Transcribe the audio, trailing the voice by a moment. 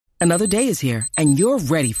Another day is here, and you're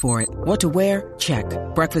ready for it. What to wear? Check.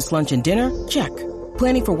 Breakfast, lunch, and dinner? Check.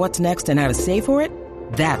 Planning for what's next and how to save for it?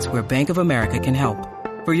 That's where Bank of America can help.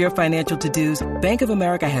 For your financial to-dos, Bank of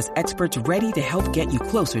America has experts ready to help get you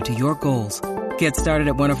closer to your goals. Get started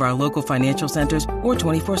at one of our local financial centers or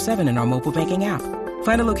 24/7 in our mobile banking app.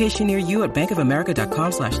 Find a location near you at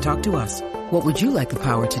bankofamerica.com/talktous. What would you like the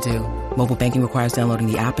power to do? Mobile banking requires downloading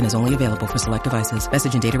the app and is only available for select devices.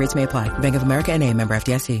 Message and data rates may apply. Bank of America NA, member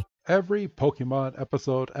FDIC. Every Pokemon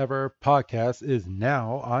Episode Ever podcast is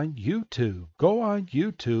now on YouTube. Go on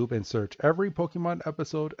YouTube and search Every Pokemon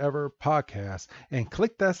Episode Ever podcast and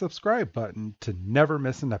click that subscribe button to never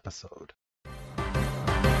miss an episode.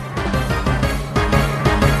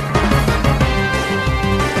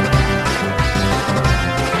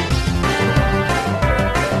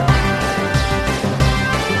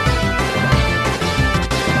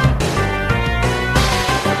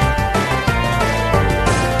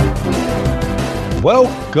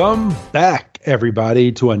 Welcome back,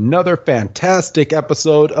 everybody, to another fantastic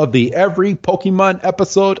episode of the Every Pokemon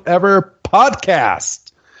Episode Ever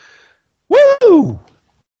podcast. Woo!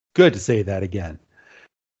 Good to say that again.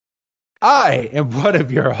 I am one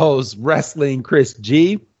of your hosts, Wrestling Chris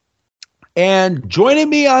G. And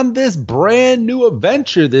joining me on this brand new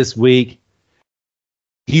adventure this week,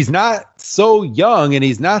 he's not so young and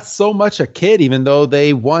he's not so much a kid, even though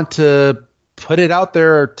they want to put it out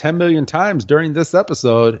there 10 million times during this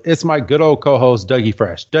episode. It's my good old co-host, Dougie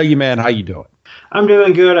Fresh. Dougie, man, how you doing? I'm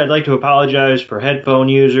doing good. I'd like to apologize for headphone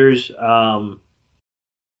users.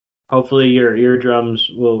 Hopefully your eardrums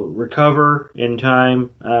will recover in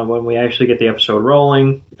time when we actually get the episode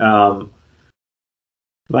rolling. My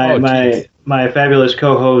fabulous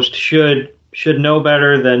co-host should know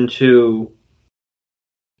better than to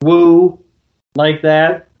woo like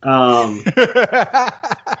that.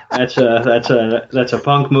 That's a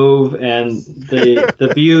punk move, and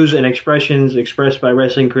the views and expressions expressed by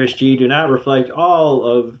Wrestling Chris G do not reflect all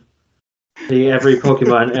of the Every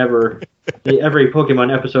Pokemon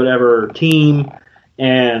Episode Ever team,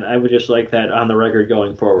 and I would just like that on the record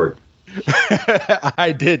going forward.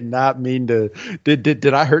 I did not mean to.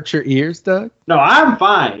 Did I hurt your ears, Doug? No, I'm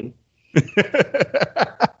fine.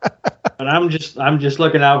 But I'm just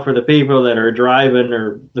looking out for the people that are driving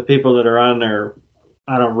or the people that are on a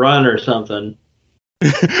run or something.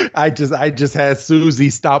 I just had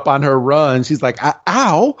Susie stop on her run. She's like,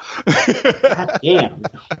 ow. God damn.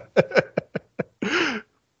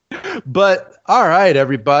 But all right,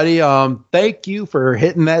 everybody. Thank you for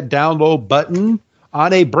hitting that download button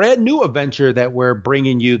on a brand new adventure that we're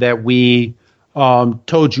bringing you that we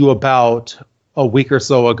told you about a week or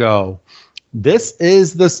so ago. This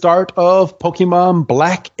is the start of Pokemon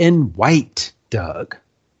Black and White, Doug.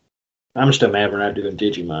 I'm still mad we're not doing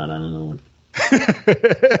Digimon. I don't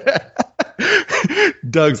know.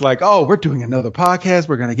 Doug's like, oh, we're doing another podcast.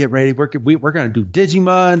 We're going to get ready. We're going to do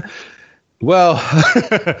Digimon. Well,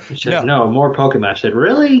 no, more Pokemon. I said,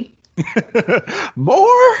 really?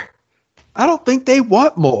 More? I don't think they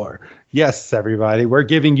want more. Yes, everybody, we're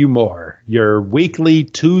giving you more. Your weekly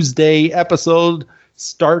Tuesday episode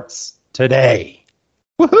starts today.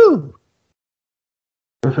 Woohoo!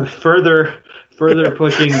 Further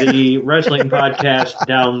pushing the wrestling podcast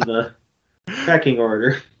down the pecking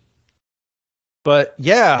order. But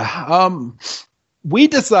yeah, we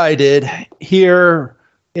decided here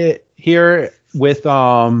with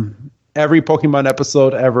Every Pokemon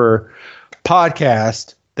Episode Ever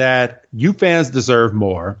podcast that you fans deserve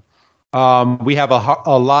more. We have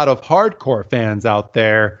a lot of hardcore fans out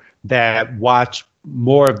there that watch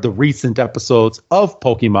more of the recent episodes of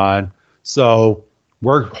Pokemon. So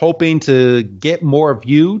we're hoping to get more of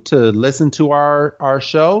you to listen to our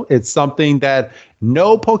show. It's something that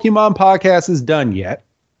no Pokemon podcast has done yet.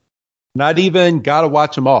 Not even Gotta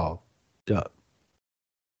Watch Them All. Duh.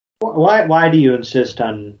 Why do you insist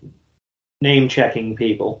on name checking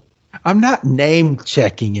people? I'm not name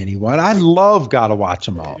checking anyone. I love Gotta Watch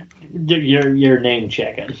Them All. You're name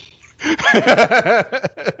checking.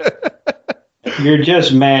 You're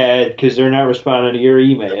just mad because they're not responding to your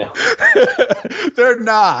email. They're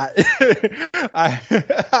not.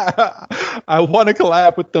 I want to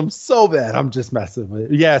collab with them so bad. I'm just messing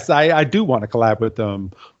with it. Yes, I do want to collab with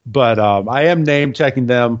them, but I am name checking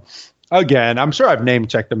them again. I'm sure I've name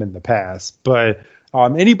checked them in the past, but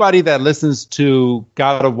anybody that listens to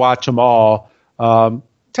Gotta Watch Them All,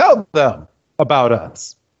 tell them about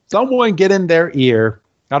us. Someone get in their ear.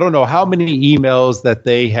 I don't know how many emails that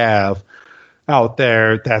they have out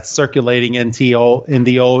there that's circulating in the old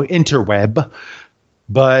interweb.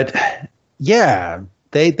 But yeah,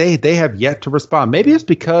 they have yet to respond. Maybe it's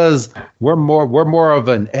because we're more of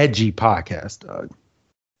an edgy podcast, Doug.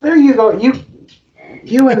 There you go.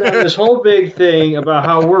 You and then this whole big thing about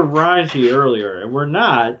how we're raunchy earlier, and we're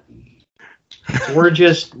not. We're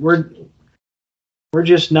just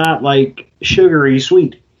not like sugary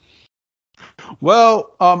sweet.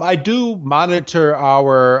 Well, I do monitor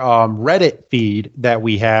our Reddit feed that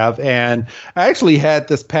we have, and I actually had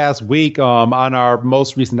this past week on our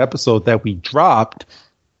most recent episode that we dropped.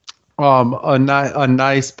 A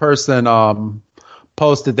nice person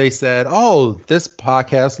posted. They said, "Oh, this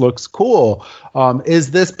podcast looks cool.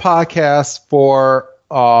 Is this podcast for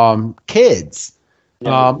kids?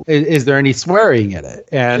 Yeah. Is there any swearing in it?"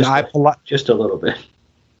 And just a little bit.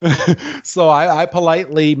 So I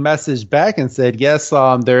politely messaged back and said, yes,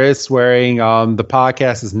 there is swearing. The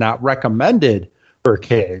podcast is not recommended for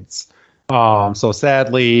kids. So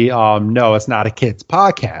sadly, no, it's not a kids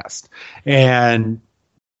podcast. And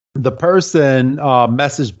the person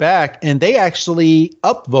messaged back, and they actually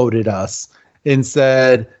upvoted us and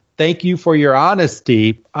said, thank you for your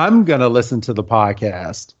honesty. I'm going to listen to the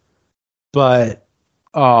podcast, but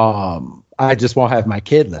I just won't have my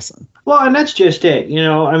kid listen. Well, and that's just it.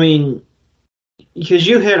 I mean, because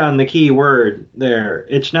you hit on the key word there.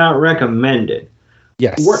 It's not recommended.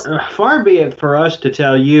 Yes. Far be it for us to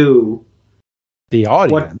tell you, the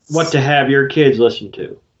audience, what to have your kids listen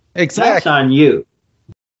to. Exactly. That's on you.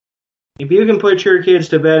 If you can put your kids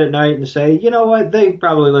to bed at night and say, you know what, they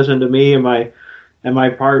probably listen to me and my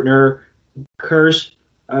partner curse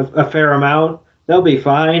a fair amount, they'll be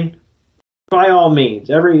fine. By all means,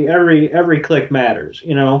 every click matters,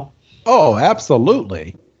 Oh,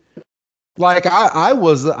 absolutely. Like I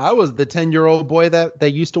was the 10-year-old boy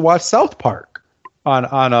that used to watch South Park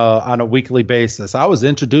on a weekly basis. I was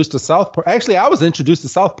introduced to South Park. Actually, I was introduced to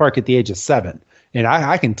South Park at the age of 7, and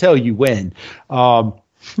I can tell you when. My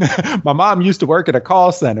mom used to work at a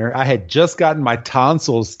call center. I had just gotten my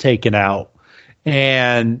tonsils taken out,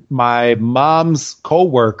 and my mom's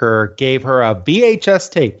coworker gave her a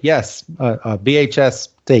VHS tape. Yes, a VHS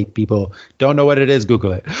tape. People don't know what it is.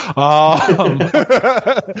 Google it.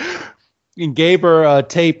 And gave her a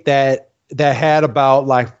tape that had about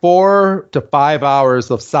like 4 to 5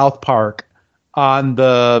 hours of South Park on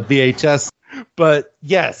the VHS. But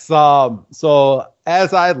yes, so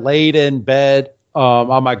as I laid in bed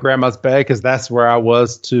on my grandma's bed, because that's where I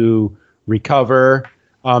was to recover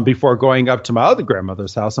before going up to my other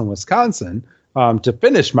grandmother's house in Wisconsin to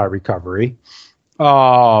finish my recovery.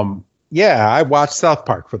 Yeah, I watched South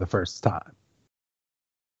Park for the first time.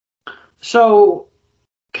 So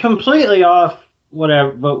completely off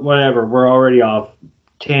whatever, we're already off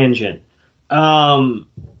tangent. Tonsil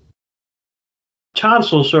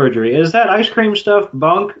surgery, is that ice cream stuff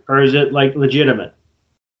bunk, or is it like legitimate?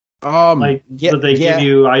 So they give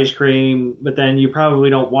you ice cream, but then you probably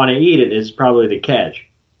don't want to eat it, is probably the catch.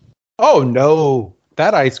 Oh no,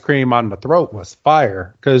 that ice cream on the throat was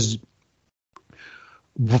fire, because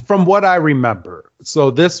from what I remember,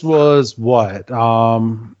 so this was what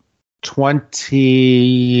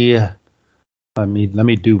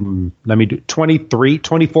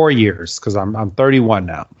 24 years, because I'm 31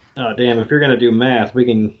 now. Oh damn! If you're gonna do math, we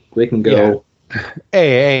can go. Yeah.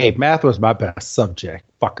 Hey, math was my best subject,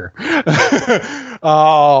 fucker.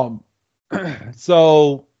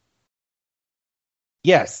 So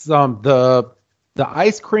yes, the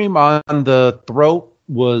ice cream on the throat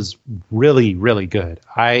was really, really good.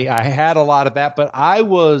 I had a lot of that, but I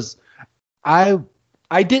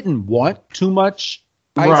didn't want too much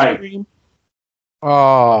ice cream.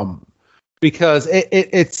 Because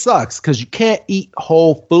it sucks, because you can't eat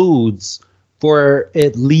whole foods for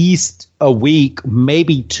at least a week,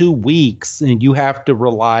 maybe 2 weeks, and you have to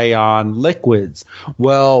rely on liquids.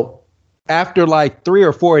 Well, after like 3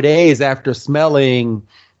 or 4 days after smelling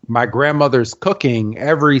my grandmother's cooking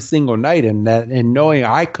every single night and knowing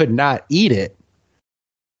I could not eat it,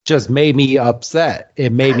 just made me upset.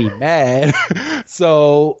 It made me mad.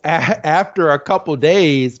 So after a couple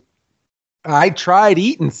days, I tried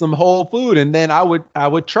eating some whole food, and then I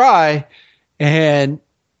would try, and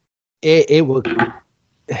it would.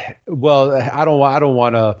 Well, I don't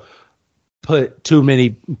want to put too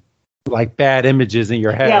many like bad images in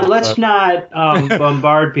your head. Yeah, let's not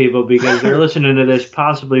bombard people, because they're listening to this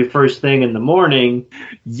possibly first thing in the morning.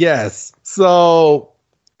 Yes. So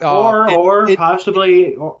or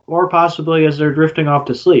possibly as they're drifting off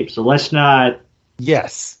to sleep. So let's not.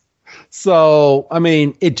 Yes. So I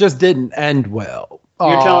mean, it just didn't end well.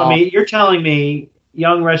 You're telling me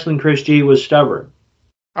young wrestling Chris G was stubborn.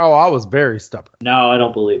 Oh, I was very stubborn. No, I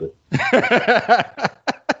don't believe it.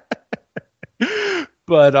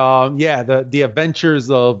 But yeah, the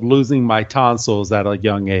adventures of losing my tonsils at a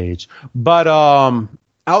young age. But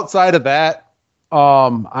outside of that,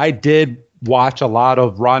 I did watch a lot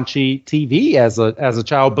of raunchy TV as a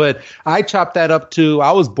child, but I chopped that up to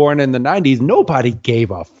I was born in the 90s. Nobody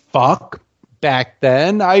gave a fuck back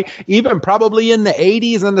then. I even probably in the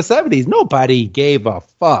 80s and the 70s, nobody gave a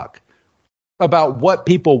fuck about what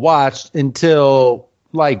people watched until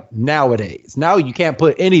like nowadays. Now you can't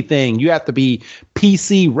put anything. You have to be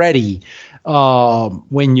PC ready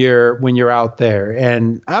when you're out there.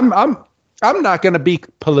 And I'm not going to be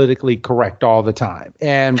politically correct all the time.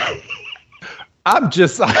 And I'm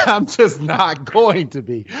just not going to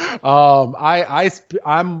be.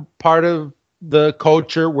 I'm part of the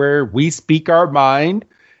culture where we speak our mind,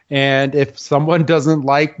 and if someone doesn't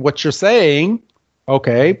like what you're saying,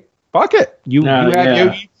 okay, fuck it. You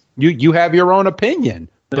have your own opinion.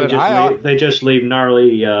 They just leave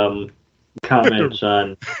gnarly comments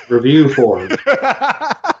on review forums.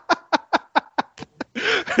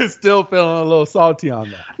 Still feeling a little salty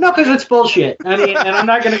on that. No, because it's bullshit. I mean, and I'm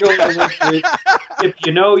not going to go into it. If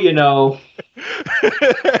you know, you know.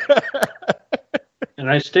 And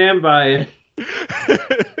I stand by it.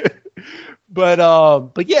 But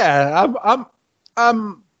yeah,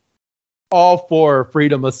 I'm all for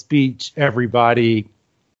freedom of speech, everybody,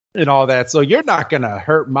 and all that. So you're not going to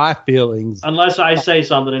hurt my feelings. Unless I say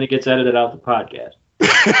something and it gets edited out the podcast.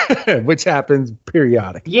 Which happens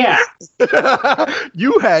periodically. Yeah.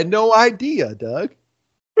 You had no idea, Doug.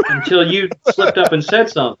 Until you slipped up and said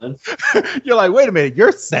something. You're like, wait a minute,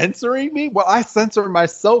 you're censoring me? Well, I censor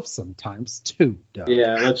myself sometimes too, Doug.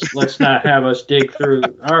 Yeah, let's not have us dig through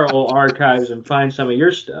our old archives and find some of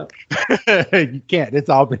your stuff. You can't. It's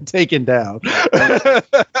all been taken down.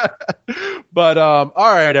 But all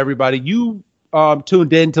right, everybody, you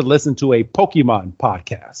tuned in to listen to a Pokemon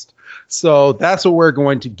podcast. So that's what we're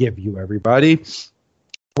going to give you, everybody.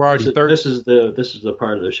 We're already this is the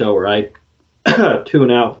part of the show where I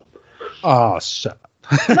tune out. Oh, shut up.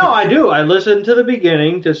 No, I do. I listen to the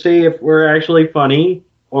beginning to see if we're actually funny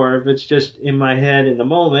or if it's just in my head in the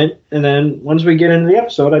moment. And then once we get into the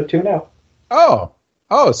episode, I tune out. Oh,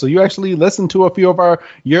 so you actually listen to a few of our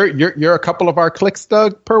you're a couple of our clicks,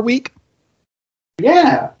 Doug, per week?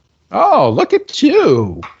 Yeah. Oh, look at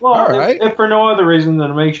you. Well, all right. If for no other reason than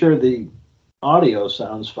to make sure the audio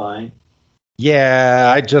sounds fine. Yeah,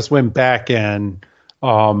 I just went back and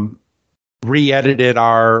re-edited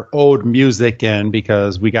our old music in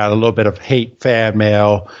because we got a little bit of hate fan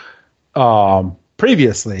mail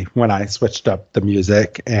previously when I switched up the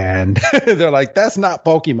music, and they're like, that's not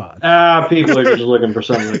Pokemon. People are just looking for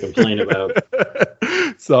something to complain about.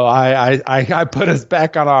 So I put us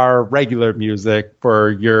back on our regular music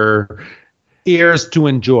for your ears to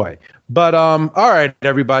enjoy. But all right,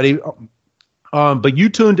 everybody. But you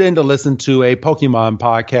tuned in to listen to a Pokemon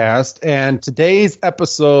podcast, and today's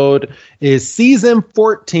episode is season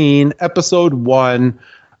 14, episode 1.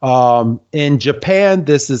 In Japan,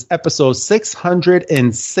 this is episode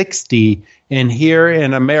 660, and here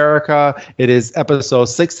in America, it is episode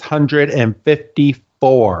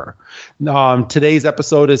 654. Today's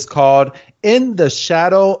episode is called In the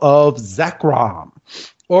Shadow of Zekrom,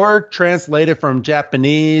 or translated from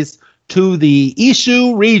Japanese, To the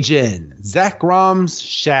Ishu Region, Zekrom's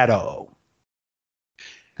Shadow.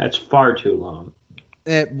 That's far too long.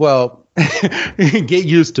 Well, get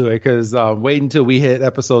used to it, because wait until we hit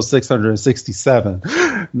episode 667.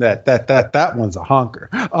 That one's a honker.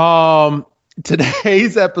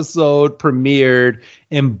 Today's episode premiered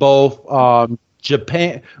in both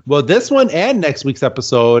Japan. Well, this one and next week's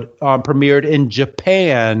episode premiered in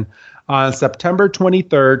Japan on September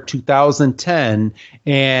 23rd, 2010.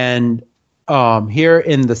 And here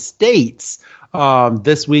in the States,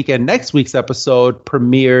 this week and next week's episode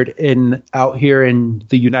premiered out here in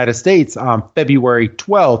the United States on February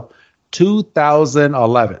 12th,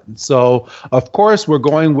 2011. So, of course, we're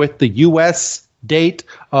going with the U.S. date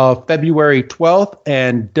of February 12th.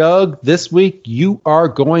 And Doug, this week you are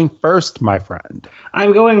going first, my friend.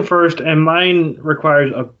 I'm going first, and mine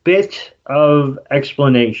requires a bit of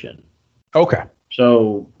explanation. Okay.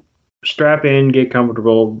 So strap in, get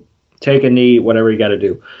comfortable, take a knee, whatever you got to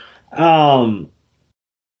do.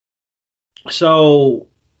 So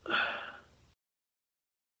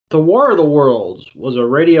The War of the Worlds was a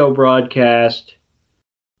radio broadcast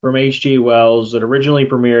from H.G. Wells that originally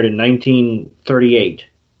premiered in 1938.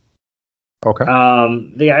 Okay.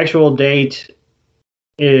 The actual date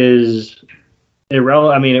is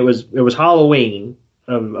irrelevant. I mean, it was Halloween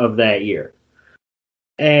of that year.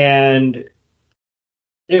 And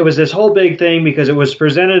it was this whole big thing because it was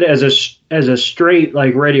presented as a straight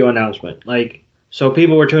like radio announcement. Like So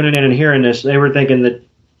people were tuning in and hearing this. They were thinking that,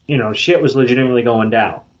 shit was legitimately going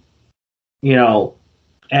down.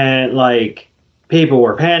 And like people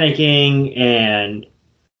were panicking and,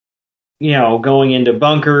 going into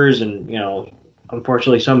bunkers and,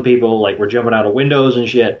 unfortunately some people like were jumping out of windows and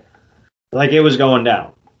shit. Like it was going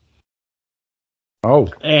down. Oh.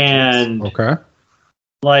 And okay.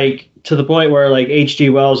 Like to the point where like H.G.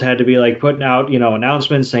 Wells had to be like putting out,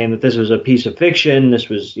 announcements saying that this was a piece of fiction. This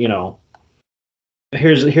was,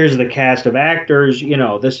 here's the cast of actors,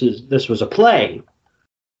 this was a play.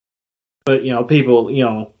 But, people,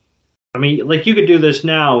 I mean, like you could do this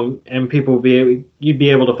now and people you'd be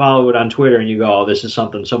able to follow it on Twitter and you go, oh, this is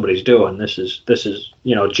something somebody's doing. This is,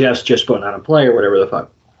 Jeff's just putting on a play or whatever the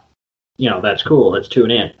fuck. That's cool. Let's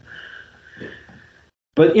tune in.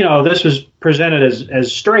 But, this was presented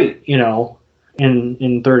as straight,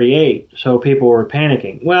 in 38. So people were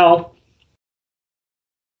panicking. Well,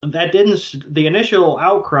 the initial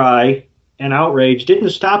outcry and outrage didn't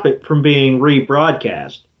stop it from being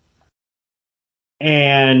rebroadcast.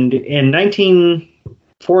 And in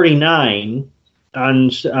 1949,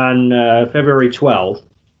 on February 12th,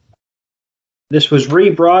 this was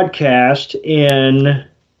rebroadcast in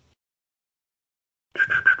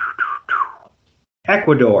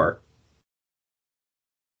Ecuador.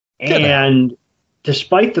 And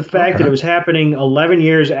despite the fact that it was happening 11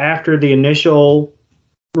 years after the initial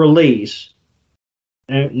release,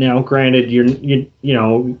 now granted,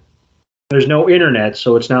 there's no internet,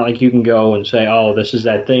 so it's not like you can go and say, oh, this is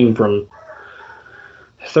that thing from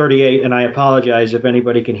 38, and I apologize if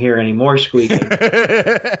anybody can hear any more squeaking.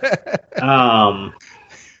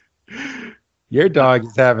 Your dog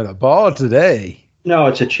is having a ball today. No,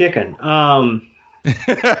 it's a chicken.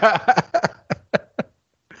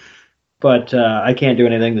 But I can't do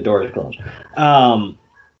anything. The door is closed.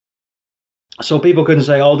 So people couldn't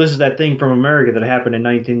say, oh, this is that thing from America that happened in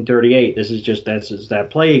 1938. This is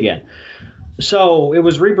that play again. So it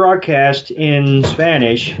was rebroadcast in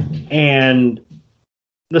Spanish, and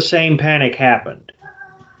the same panic happened.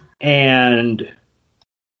 And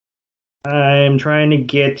I'm trying to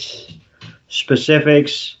get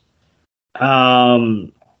specifics.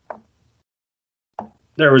 There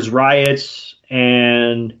was riots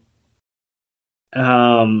and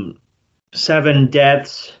 7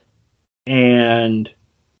 deaths and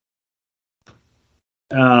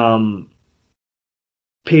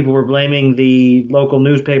people were blaming the local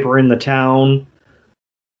newspaper in the town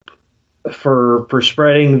for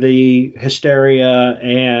spreading the hysteria,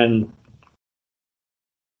 and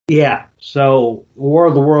yeah, so War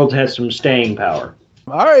of the Worlds has some staying power.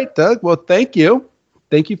 All right, Doug. Well, thank you.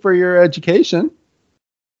 Thank you for your education.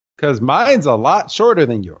 Because mine's a lot shorter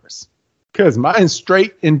than yours. Because mine's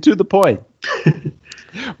straight and to the point.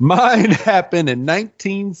 Mine happened in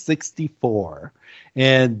 1964.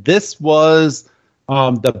 And this was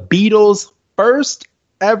the Beatles' first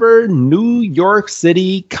ever New York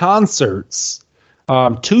City concerts.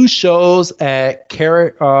 2 shows at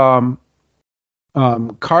Carnegie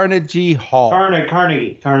Hall.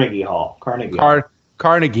 Carnegie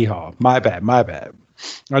Hall. My bad.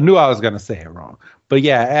 I knew I was going to say it wrong. But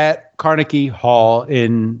yeah, at Carnegie Hall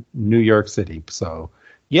in New York City. So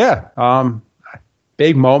yeah,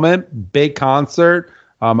 big moment, big concert.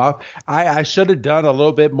 I should have done a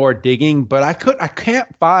little bit more digging, but I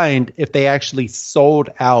can't find if they actually sold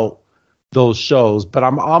out those shows, but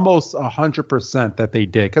I'm almost 100% that they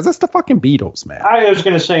did, because it's the fucking Beatles, man. I was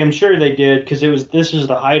going to say, I'm sure they did, because this is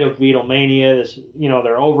the height of Beatlemania.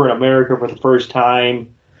 They're over in America for the first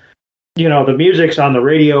time. The music's on the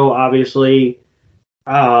radio, obviously.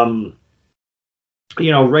 Radio's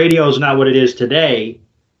not what it is today.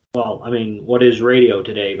 Well, I mean, what is radio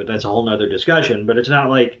today? But that's a whole nother discussion. But it's not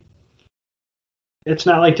like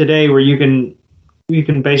today where you can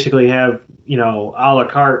basically have, a la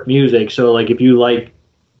carte music. So like if you like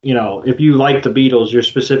the Beatles, you're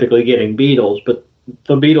specifically getting Beatles, but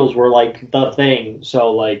the Beatles were like the thing.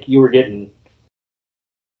 So like you were getting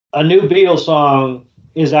a new Beatles song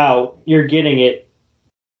is out, you're getting it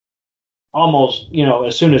almost,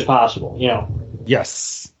 as soon as possible,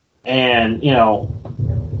 Yes. And,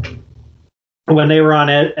 when they were on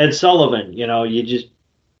Ed Sullivan, you just,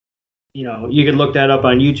 you could look that up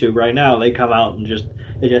on YouTube right now. They come out and they just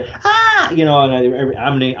and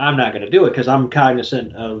I'm not going to do it because I'm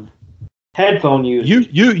cognizant of headphone use.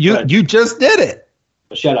 You just did it.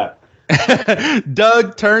 Shut up.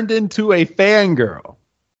 Doug turned into a fangirl.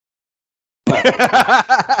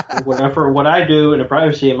 Whatever what I do in the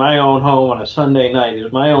privacy of my own home on a Sunday night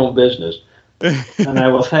is my own business. And I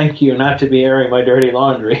will thank you not to be airing my dirty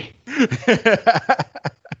laundry.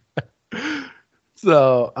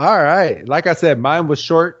 So, all right. Like I said, mine was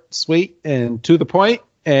short, sweet, and to the point.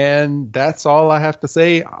 And that's all I have to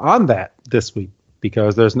say on that this week,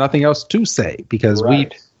 because there's nothing else to say, because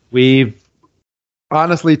we've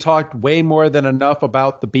honestly talked way more than enough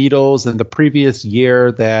about the Beatles and the previous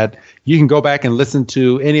year that you can go back and listen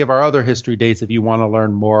to any of our other history dates if you want to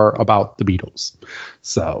learn more about the Beatles.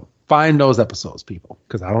 So find those episodes, people,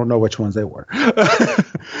 because I don't know which ones they were.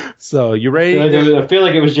 So you ready? I feel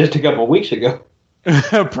like it was just a couple of weeks ago.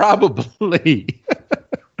 Probably.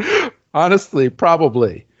 Honestly,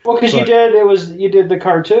 probably. Well, because you did the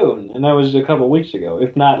cartoon, and that was a couple of weeks ago,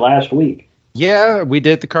 if not last week. Yeah, we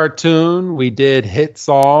did the cartoon. We did hit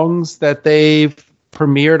songs that they've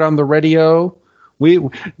premiered on the radio.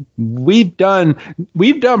 We've done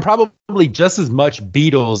probably just as much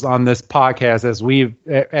Beatles on this podcast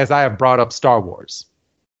as I have brought up Star Wars.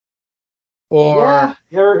 Or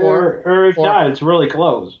it's really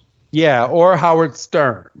close. Yeah, or Howard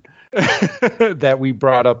Stern that we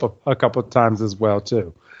brought up a couple of times as well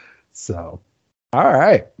too. So, all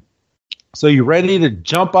right. So you ready to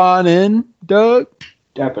jump on in, Doug?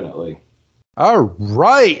 Definitely. All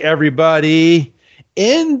right, everybody.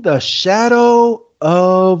 In the Shadow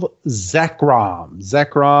of Zekrom.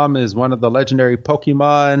 Zekrom is one of the legendary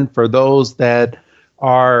Pokemon. For those that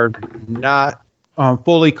are not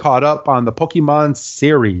fully caught up on the Pokemon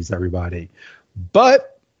series, everybody.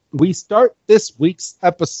 But we start this week's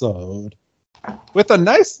episode with a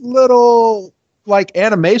nice little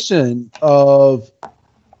animation of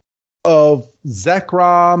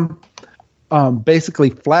Zekrom basically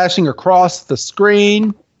flashing across the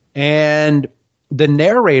screen, and the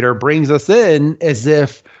narrator brings us in as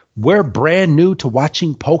if we're brand new to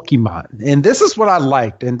watching Pokemon. And this is what I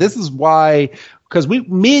liked, and this is why, because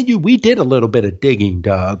me and you did a little bit of digging,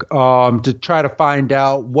 Doug, to try to find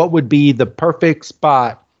out what would be the perfect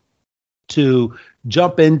spot to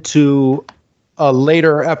jump into a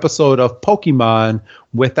later episode of Pokemon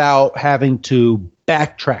without having to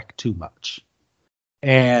backtrack too much.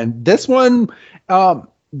 And this one,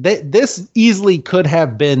 this easily could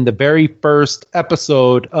have been the very first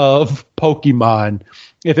episode of Pokemon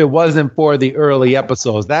if it wasn't for the early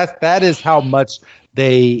episodes. That is how much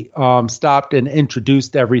they stopped and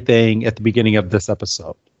introduced everything at the beginning of this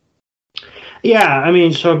episode. Yeah, I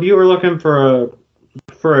mean, so if you were looking for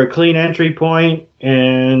a clean entry point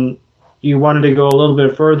and you wanted to go a little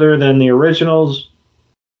bit further than the originals,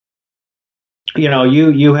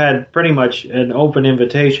 you had pretty much an open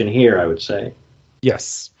invitation here, I would say.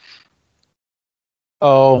 Yes.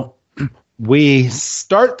 Oh, we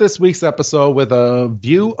start this week's episode with a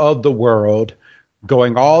view of the world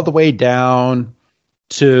going all the way down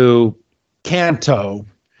to Kanto.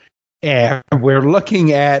 And we're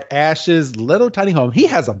looking at Ash's little tiny home. He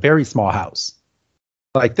has a very small house.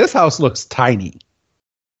 This house looks tiny.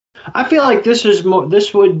 I feel like this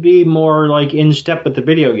would be more like in step with the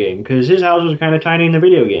video game, because his house was kind of tiny in the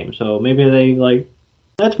video game. So maybe they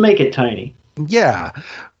let's make it tiny. Yeah.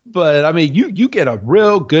 But I mean, you get a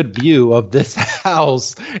real good view of this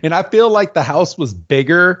house, and I feel like the house was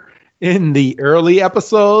bigger in the early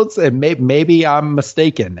episodes, and maybe I'm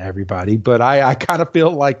mistaken, everybody, but I kind of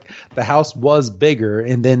feel like the house was bigger,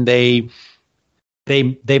 and then they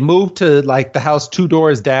moved to the house 2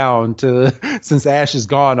 doors down since Ash is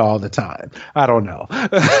gone all the time. I don't know.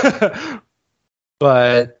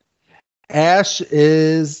 But Ash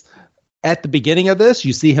is at the beginning of this.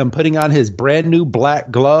 You see him putting on his brand new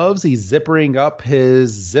black gloves. He's zippering up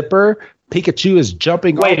his zipper. Pikachu is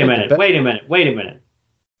jumping. Wait a minute.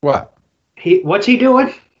 What? What's he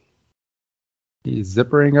doing? He's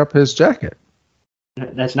zippering up his jacket.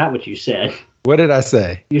 That's not what you said. What did I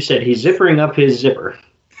say? You said he's zippering up his zipper.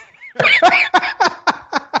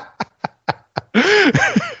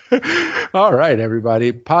 All right,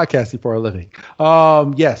 everybody. Podcasting for a living.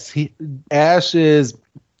 Yes, Ash is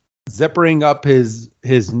zippering up his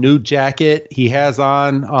new jacket. He has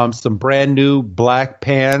on some brand new black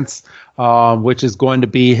pants, which is going to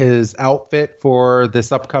be his outfit for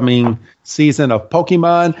this upcoming season of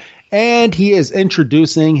Pokemon. And he is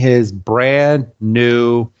introducing his brand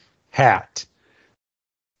new hat,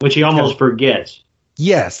 which he almost forgets.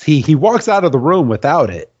 Yes, he walks out of the room without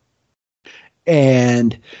it.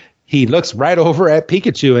 And he looks right over at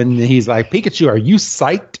Pikachu, and he's like, Pikachu, are you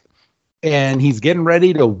psyched? And he's getting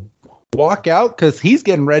ready to walk out because he's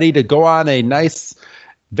getting ready to go on a nice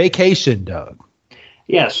vacation, Doug.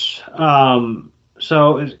 Yes.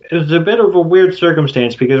 So it's a bit of a weird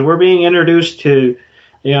circumstance because we're being introduced to,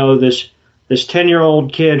 this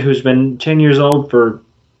 10-year-old kid who's been 10 years old for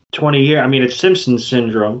 20 years. I mean, it's Simpsons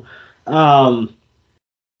syndrome. I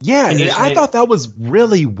thought that was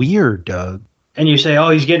really weird, Doug. and you say, oh,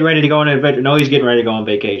 he's getting ready to go on an adventure. No, he's getting ready to go on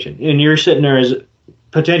vacation. And you're sitting there as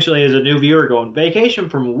potentially as a new viewer going, vacation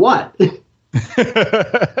from what?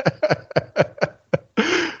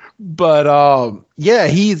 But yeah,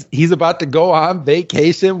 he's about to go on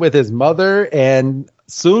vacation with his mother, and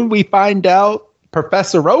soon we find out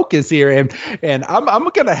Professor Oak is here, and I'm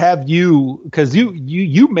gonna have you, because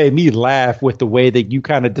you made me laugh with the way that you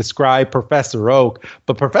kind of described Professor Oak.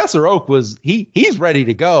 But Professor Oak he's ready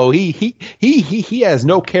to go. He has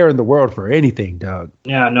no care in the world for anything, Doug.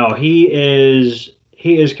 Yeah, no, he is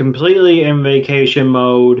completely in vacation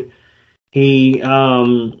mode. He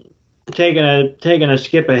taking a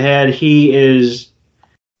skip ahead. He's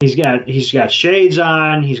got shades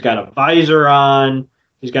on. He's got a visor on.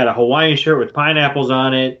 He's got a Hawaiian shirt with pineapples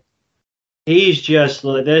on it. He's in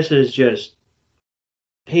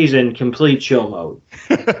complete chill mode.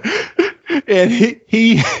 And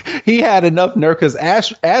he had enough nerve, because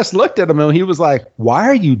Ash looked at him and he was like, "Why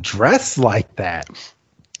are you dressed like that?"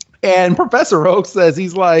 And Professor Oak says,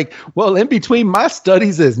 he's like, well, in between my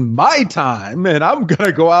studies is my time, and I'm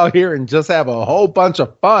gonna go out here and just have a whole bunch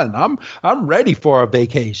of fun. I'm ready for a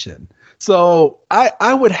vacation. So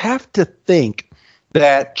I would have to think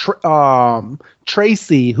that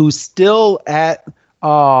Tracy, who's still at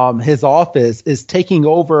his office, is taking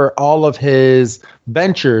over all of his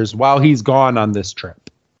ventures while he's gone on this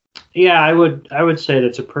trip. Yeah, I would say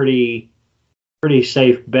that's a pretty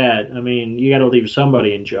safe bet. I mean, you got to leave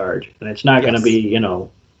somebody in charge, and it's not going to be,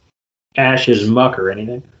 Ash's muck or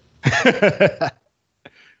anything.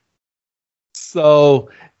 So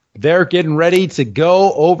they're getting ready to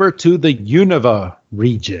go over to the Unova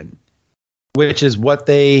region, which is what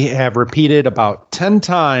they have repeated about 10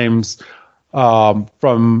 times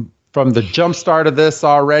from the jump start of this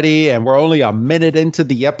already, and we're only a minute into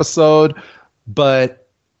the episode. But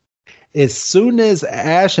as soon as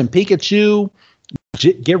Ash and Pikachu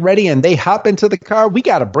get ready and they hop into the car, we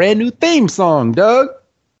got a brand new theme song, Doug.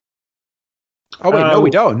 Oh wait, no, we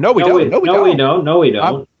don't. No, we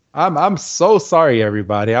don't. I'm so sorry,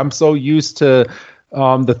 everybody. I'm so used to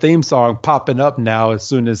the theme song popping up now as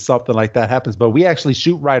soon as something like that happens. But we actually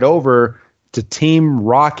shoot right over to Team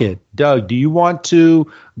Rocket. Doug, do you want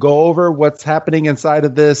to go over what's happening inside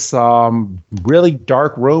of this really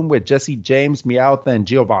dark room with Jesse James, Meowth, and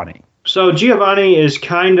Giovanni? So Giovanni is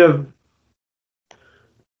kind of,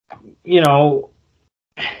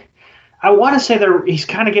 I want to say he's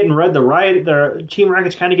kind of getting read the riot. Team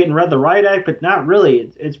Rocket's kind of getting read the riot act, but not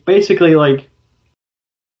really. It's basically like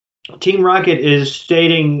Team Rocket is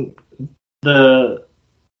stating the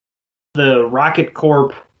Rocket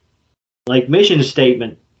Corp mission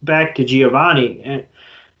statement back to Giovanni, and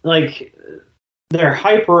they're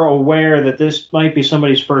hyper aware that this might be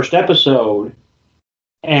somebody's first episode,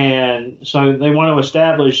 and so they want to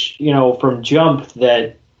establish, from jump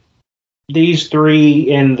that these three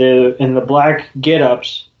in the black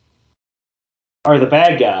get-ups are the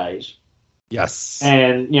bad guys. Yes.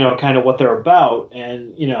 And, kind of what they're about.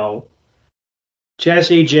 And,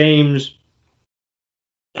 Jesse, James,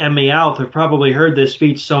 and Meowth have probably heard this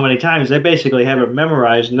speech so many times, they basically have it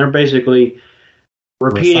memorized, and they're basically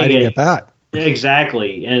repeating it. Back.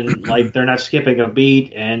 Exactly. And, they're not skipping a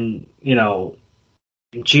beat. And,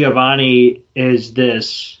 Giovanni is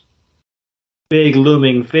this big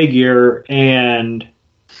looming figure, and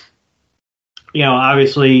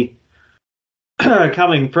obviously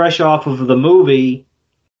coming fresh off of the movie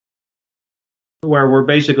where we're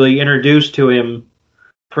basically introduced to him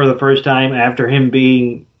for the first time after him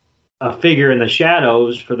being a figure in the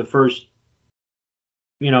shadows for the first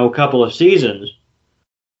couple of seasons.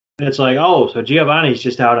 It's like, oh, so Giovanni's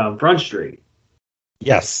just out on Front Street.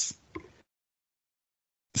 Yes.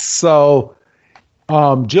 So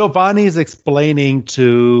Giovanni is explaining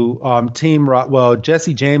to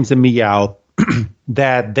Jesse James and Meowth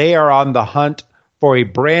that they are on the hunt for a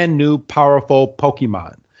brand new powerful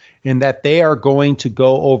Pokemon, and that they are going to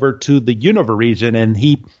go over to the Unova region, and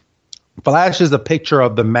he flashes a picture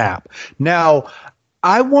of the map. Now,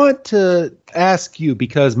 I want to ask you,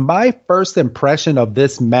 because my first impression of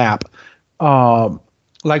this map,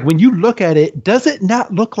 when you look at it, does it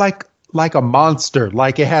not look like a monster?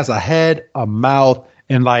 Like it has a head, a mouth,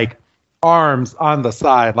 and arms on the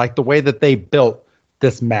side, like the way that they built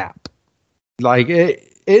this map.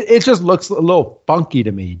 It just looks a little funky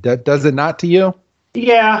to me. Does it not to you?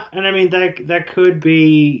 Yeah, and I mean that could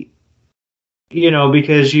be,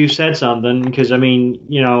 because you said something. Because I mean,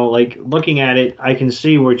 looking at it, I can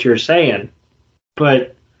see what you're saying,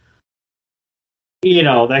 but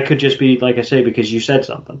that could just be, like I say, because you said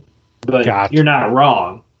something. But gotcha. You're not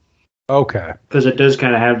wrong. Okay. Because it does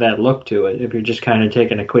kind of have that look to it if you're just kind of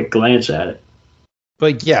taking a quick glance at it.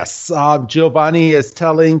 But yes, Giovanni is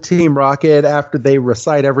telling Team Rocket after they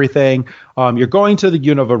recite everything, you're going to the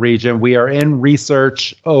Unova region. We are in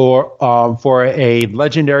research for a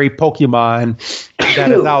legendary Pokemon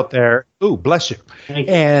that is out there. Ooh, bless you.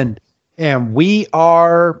 And we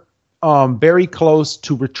are very close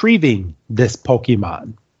to retrieving this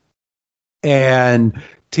Pokemon. And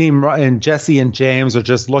Jesse and James are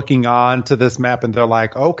just looking on to this map, and they're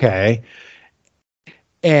like, okay.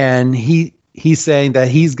 And he's saying that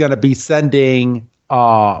he's going to be sending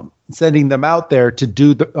them out there to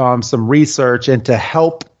do some research and to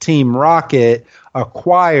help Team Rocket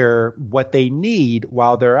acquire what they need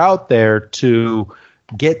while they're out there to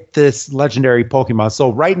get this legendary Pokemon.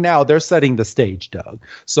 So right now they're setting the stage, Doug.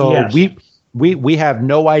 So yes. we have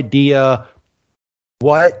no idea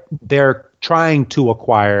what they're trying to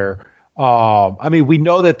acquire. I mean, we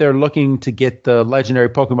know that they're looking to get the legendary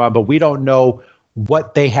Pokemon, but we don't know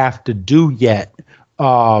what they have to do yet.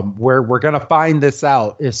 We're going to find this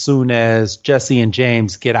out as soon as Jesse and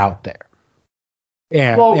James get out there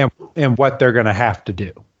and what they're going to have to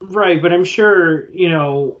do. Right. But I'm sure,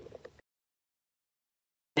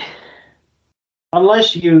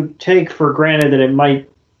 unless you take for granted that it might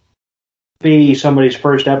be somebody's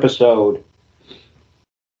first episode,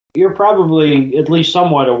 you're probably at least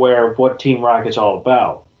somewhat aware of what Team Rocket's all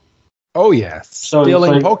about. Oh, yes. So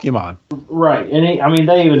stealing Pokemon. Right. And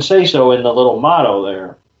they even say so in the little motto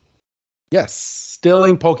there. Yes.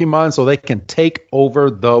 Stealing Pokemon so they can take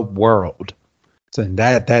over the world. So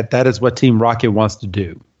that is what Team Rocket wants to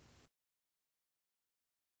do.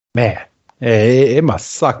 Man, it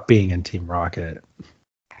must suck being in Team Rocket.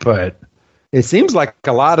 But it seems like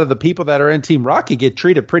a lot of the people that are in Team Rocket get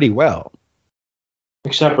treated pretty well.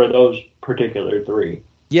 Except for those particular three.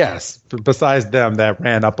 Yes, besides them that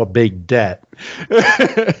ran up a big debt.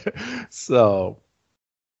 So,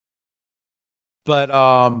 but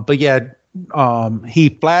yeah, he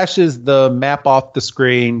flashes the map off the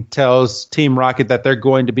screen, tells Team Rocket that they're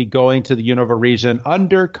going to be going to the Unova region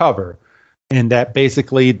undercover, and that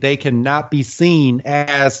basically they cannot be seen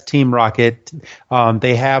as Team Rocket.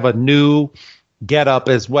 They have a new getup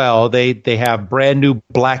as well. They have brand new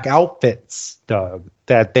black outfits, Doug,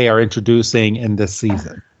 that they are introducing in this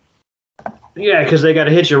season. Yeah, because they got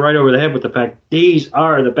to hit you right over the head with the fact these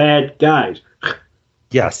are the bad guys.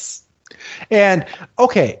 Yes. And,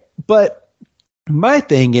 okay, but my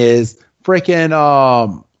thing is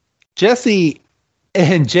freaking Jesse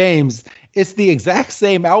and James, it's the exact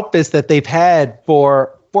same outfits that they've had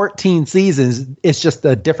for 14 seasons. It's just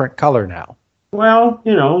a different color now. Well,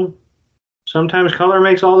 sometimes color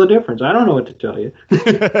makes all the difference. I don't know what to tell you.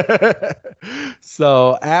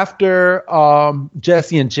 So after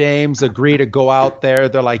Jesse and James agree to go out there,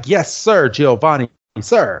 they're like, yes, sir, Giovanni,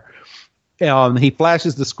 sir. He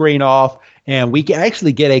flashes the screen off, and we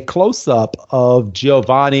actually get a close-up of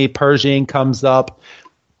Giovanni. Pershing comes up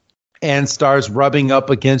and starts rubbing up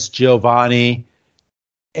against Giovanni.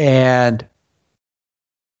 And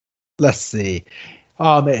let's see.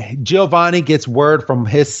 Giovanni gets word from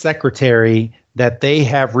his secretary that they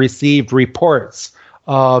have received reports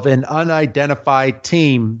of an unidentified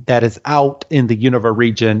team that is out in the Unova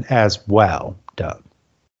region as well, Doug.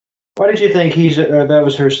 Why did you think that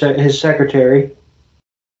was his secretary?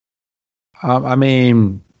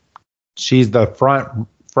 She's the front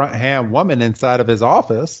hand woman inside of his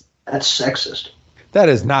office. That's sexist. That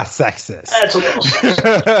is not sexist. That's a little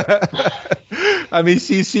sexist.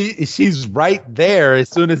 She's right there as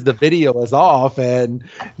soon as the video is off, and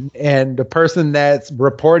the person that's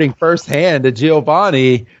reporting firsthand to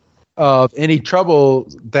Giovanni of any trouble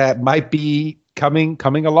that might be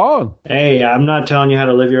coming along. Hey, I'm not telling you how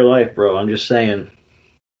to live your life, bro. I'm just saying.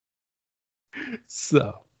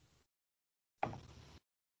 So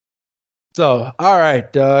all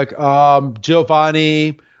right, Doug.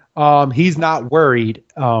 Giovanni. He's not worried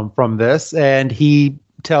from this, and he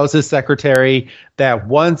tells his secretary that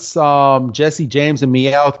once Jesse, James, and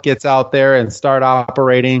Meowth gets out there and start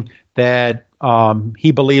operating, that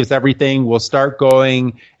he believes everything will start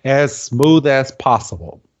going as smooth as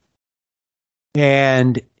possible.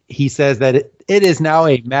 And he says that it is now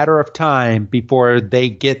a matter of time before they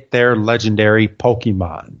get their legendary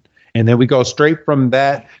Pokemon. And then we go straight from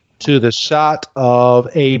that to the shot of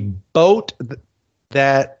a boat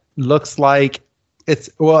that looks like it's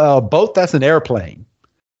a boat that's an airplane,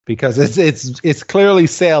 because it's clearly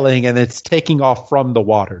sailing and it's taking off from the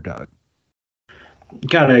water, Doug.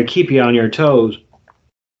 Gotta keep you on your toes.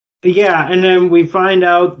 Yeah, and then we find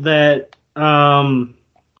out that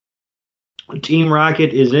Team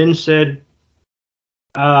Rocket is in said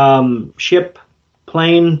ship,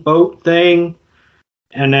 plane, boat thing,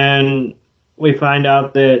 and then we find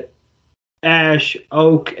out that Ash,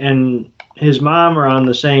 Oak, and his mom are on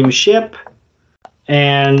the same ship,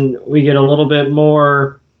 and we get a little bit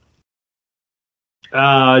more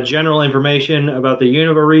general information about the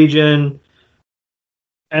Unova region,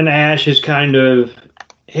 and Ash is kind of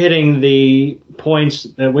hitting the points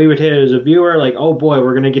that we would hit as a viewer, like, oh boy,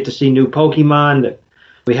 we're going to get to see new Pokemon that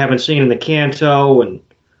we haven't seen in the Kanto, and,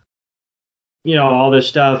 you know, all this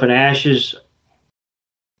stuff, and Ash is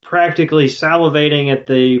practically salivating at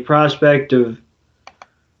the prospect of,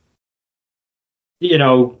 you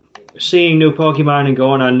know, seeing new Pokemon and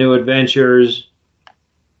going on new adventures.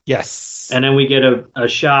 Yes. And then we get a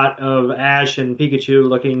shot of Ash and Pikachu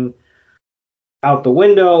looking out the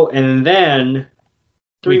window, and then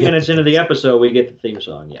 3 minutes into the episode, we get the theme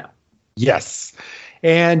song. Yeah. Yes.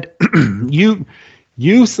 And you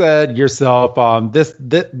said yourself,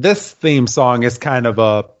 this theme song is kind of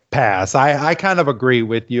a pass. I kind of agree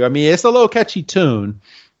with you. I mean, it's a little catchy tune.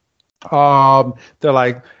 They're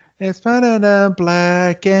like, it's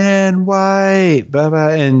black and white, blah, blah,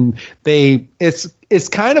 and it's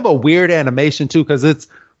kind of a weird animation too, because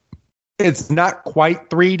it's not quite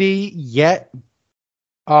 3D yet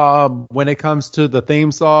when it comes to the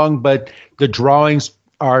theme song, but the drawings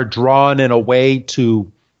are drawn in a way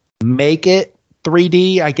to make it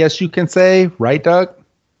 3D, I guess you can say, right, Doug?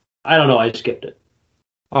 I don't know. I skipped it.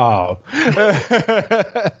 Oh.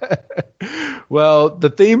 Well, the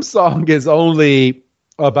theme song is only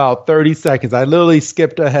about 30 seconds. I literally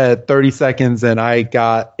skipped ahead 30 seconds and I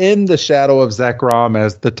got In the Shadow of Zekrom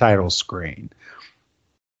as the title screen.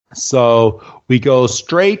 So we go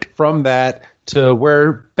straight from that to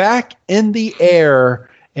we're back in the air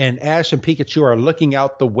and Ash and Pikachu are looking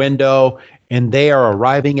out the window and they are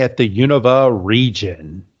arriving at the Unova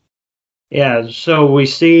region. Yeah, so we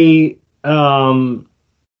see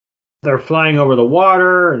they're flying over the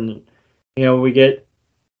water, and, you know, we get,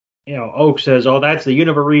 you know, Oak says, oh, that's the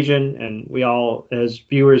Unova region, and we all, as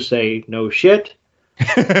viewers, say, no shit.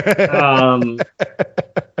 The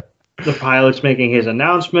pilot's making his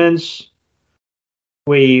announcements.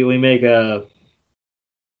 We make a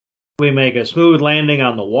smooth landing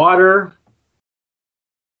on the water.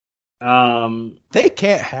 They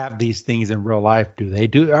can't have these things in real life, do they?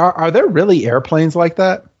 Are there really airplanes like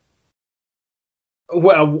that?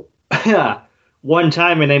 Well, one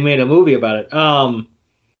time, and they made a movie about it.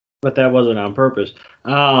 But that wasn't on purpose.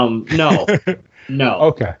 No, no.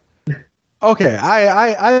 Okay.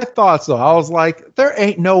 I thought so. I was like, there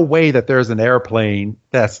ain't no way that there's an airplane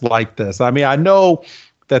that's like this. I mean, I know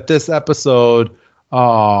that this episode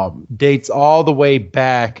dates all the way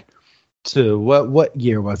back to what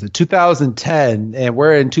year was it? 2010, and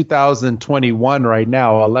we're in 2021 right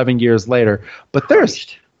now, 11 years later. But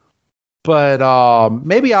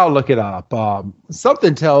maybe I'll look it up.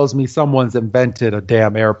 Something tells me someone's invented a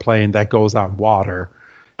damn airplane that goes on water.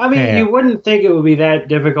 I mean, you wouldn't think it would be that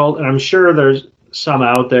difficult, and I'm sure there's some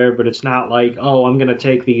out there, but it's not like, oh, I'm going to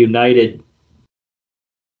take the United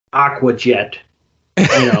Aquajet,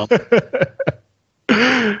 you know.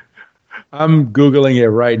 I'm Googling it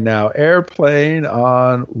right now. Airplane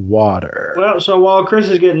on water. Well, so while Chris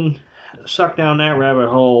is getting sucked down that rabbit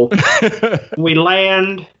hole, we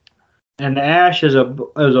land, and Ash is a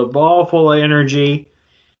ball full of energy.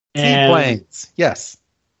 Seaplanes, yes.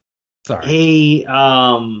 Sorry.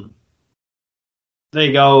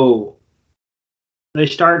 They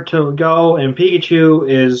start to go, and Pikachu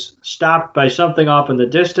is stopped by something off in the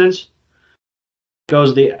distance.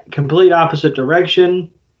 Goes the complete opposite direction.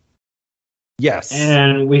 Yes.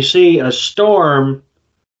 And we see a storm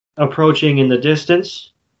approaching in the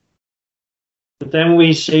distance. But then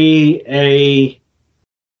we see a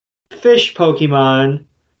fish Pokemon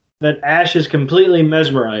that Ash is completely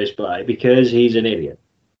mesmerized by because he's an idiot.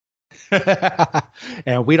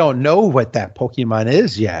 And we don't know what that Pokemon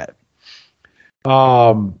is yet.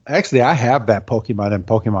 Actually, I have that Pokemon in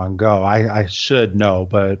Pokemon Go. I should know,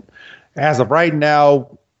 but as of right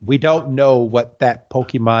now, we don't know what that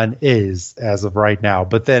Pokemon is as of right now.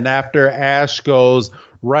 But then after Ash goes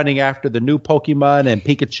running after the new Pokemon and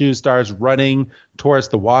Pikachu starts running towards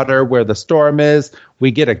the water where the storm is, we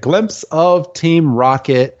get a glimpse of Team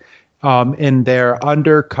Rocket in their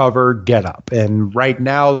undercover getup. And right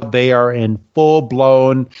now they are in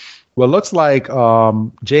full-blown, what looks like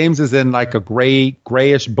James is in like a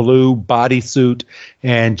grayish blue bodysuit,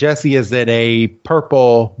 and Jesse is in a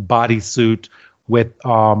purple bodysuit with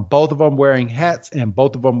both of them wearing hats and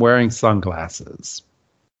both of them wearing sunglasses.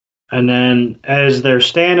 And then as they're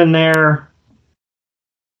standing there,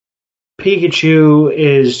 Pikachu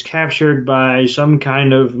is captured by some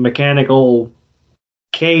kind of mechanical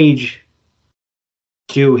cage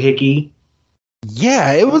doohickey.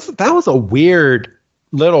 Yeah, that was a weird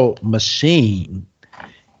little machine.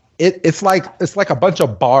 It's like a bunch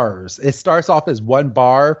of bars. It starts off as one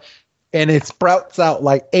bar, and it sprouts out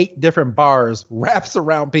like 8 different bars, wraps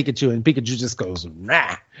around Pikachu, and Pikachu just goes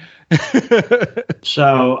nah.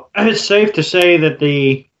 So it's safe to say that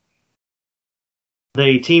the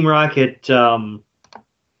Team Rocket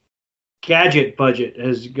gadget budget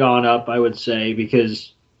has gone up, I would say,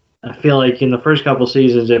 because I feel like in the first couple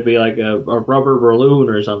seasons it'd be like a rubber balloon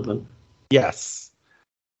or something. Yes.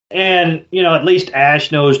 And, at least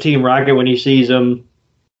Ash knows Team Rocket when he sees them.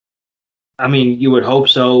 I mean, you would hope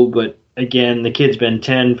so, but again, the kid's been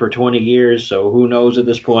 10 for 20 years, so who knows at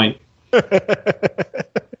this point.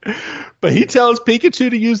 But he tells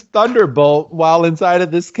Pikachu to use Thunderbolt while inside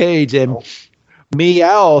of this cage, and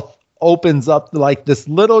Meowth opens up like this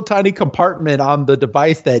little tiny compartment on the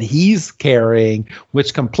device that he's carrying,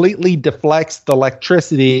 which completely deflects the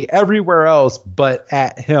electricity everywhere else but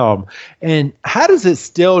at him. And how does it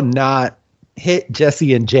still not hit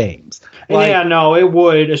Jesse and James? Yeah, no, it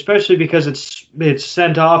would, especially because it's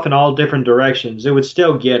sent off in all different directions. It would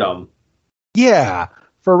still get them. Yeah,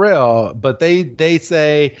 for real. But they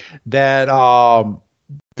say that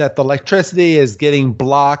that the electricity is getting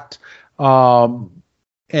blocked.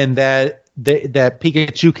 And that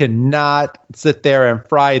Pikachu cannot sit there and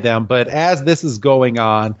fry them. But as this is going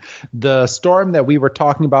on, the storm that we were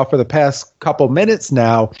talking about for the past couple minutes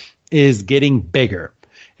now is getting bigger.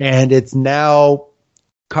 And it's now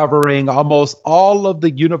covering almost all of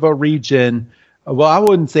the Unova region. Well, I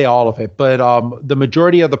wouldn't say all of it, but the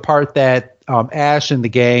majority of the part that Ash and the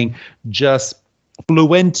gang just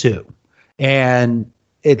flew into. And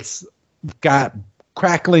it's got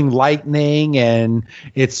crackling lightning, and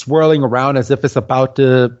it's swirling around as if it's about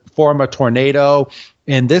to form a tornado.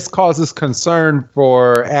 And this causes concern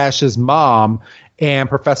for Ash's mom and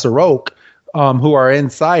Professor Oak, who are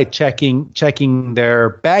inside checking their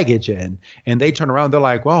baggage in. And they turn around, they're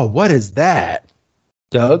like, "Whoa, what is that,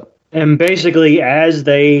 Doug?" And basically, as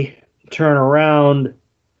they turn around,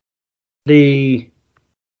 the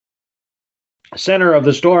center of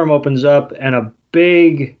the storm opens up, and a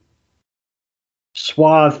big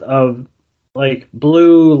swath of like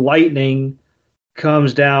blue lightning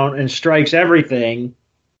comes down and strikes everything.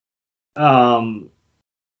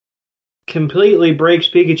 Completely breaks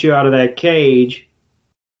Pikachu out of that cage.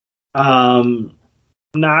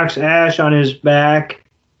 Knocks Ash on his back.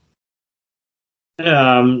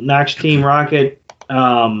 Knocks Team Rocket,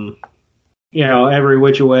 every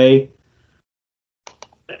which way.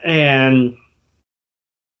 And,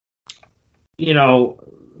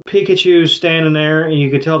 Pikachu's standing there, and you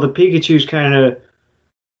could tell the Pikachu's kind of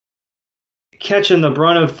catching the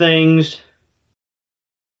brunt of things.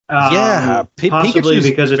 Possibly Pikachu's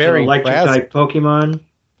because it's an electric-type Pokemon.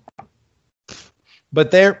 But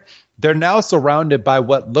they're now surrounded by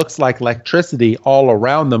what looks like electricity all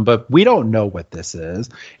around them, but we don't know what this is.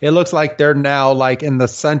 It looks like they're now like in the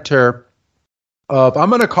center of, I'm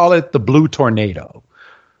going to call it the blue tornado,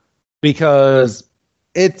 because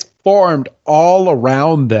it's formed all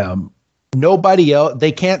around them. Nobody else,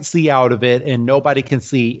 they can't see out of it, and nobody can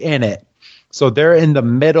see in it. So they're in the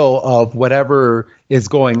middle of whatever is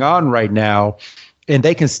going on right now, and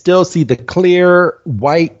they can still see the clear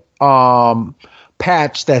white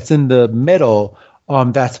patch that's in the middle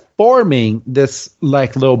that's forming this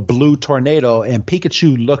like little blue tornado. And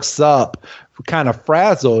Pikachu looks up kind of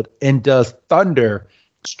frazzled and does thunder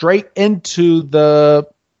straight into the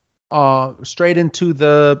middle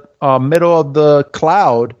of the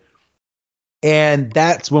cloud. And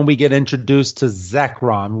that's when we get introduced to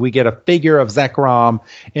Zekrom. We get a figure of Zekrom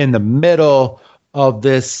in the middle of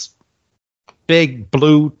this big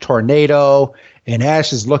blue tornado, and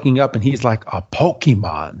Ash is looking up, and he's like, "A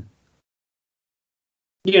Pokemon."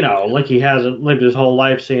 Like he hasn't lived his whole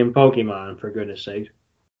life seeing Pokemon, for goodness sake.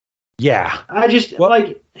 Yeah. I just,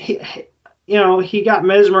 he got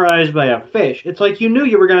mesmerized by a fish. It's like you knew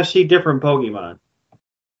you were going to see different Pokemon.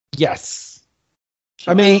 Yes.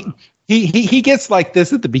 I mean, he gets like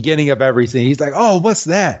this at the beginning of everything. He's like, "Oh, what's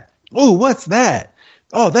that? Oh, what's that?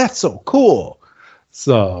 Oh, that's so cool."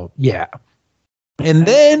 So, yeah. And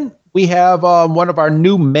then we have one of our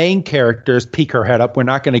new main characters peek her head up. We're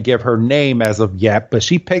not going to give her name as of yet, but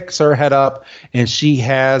she picks her head up, and she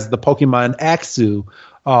has the Pokemon Axew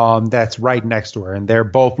that's right next to her. And they're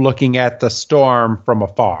both looking at the storm from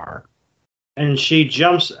afar. And she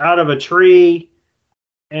jumps out of a tree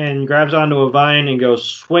and grabs onto a vine and goes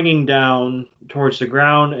swinging down towards the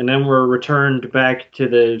ground. And then we're returned back to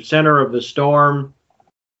the center of the storm,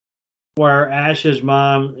 where Ash's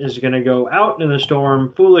mom is going to go out in the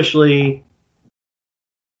storm foolishly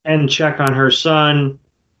and check on her son.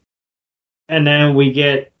 And then we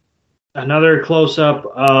get another close up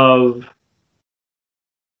of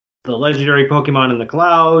the legendary Pokemon in the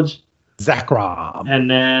clouds. Zekrom.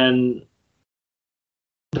 And then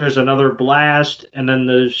there's another blast, and then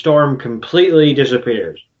the storm completely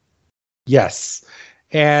disappears. Yes.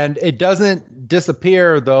 And it doesn't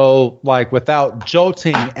disappear, though, like without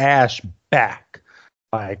jolting Ash back.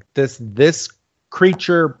 Like this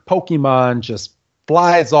creature Pokemon just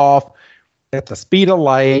flies off at the speed of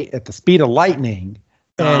light, at the speed of lightning.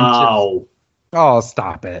 And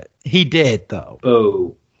stop it. He did, though.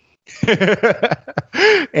 Oh.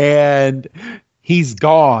 And he's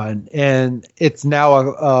gone, and it's now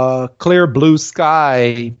a clear blue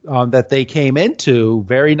sky that they came into.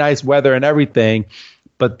 Very nice weather and everything.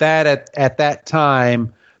 But that at that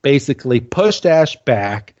time basically pushed Ash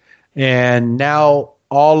back, and now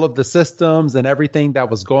all of the systems and everything that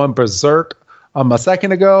was going berserk a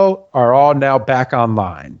second ago are all now back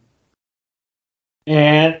online.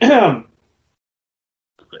 And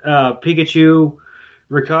Pikachu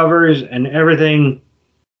recovers, and everything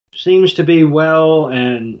seems to be well,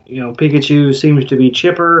 and Pikachu seems to be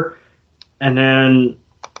chipper, and then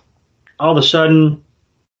all of a sudden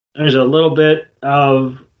there's a little bit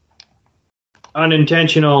of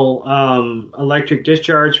unintentional electric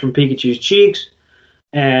discharge from Pikachu's cheeks,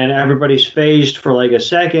 and everybody's phased for like a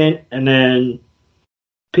second, and then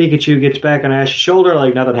Pikachu gets back on Ash's shoulder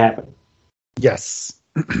like nothing happened. Yes.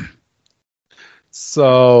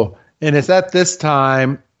 So, and it's at this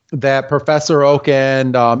time that Professor Oak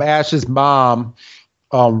and Ash's mom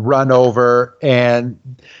run over and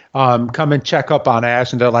come and check up on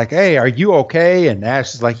Ash, and they're like, "Hey, are you okay?" And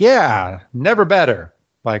Ash is like, "Yeah, never better.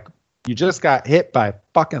 Like, you just got hit by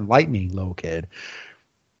fucking lightning, little kid."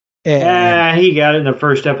 And he got it in the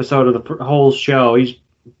first episode of the whole show. He's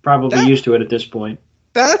probably used to it at this point.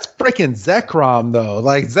 That's freaking Zekrom, though.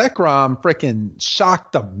 Like, Zekrom freaking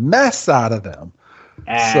shocked the mess out of them.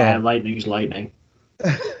 Lightning's lightning.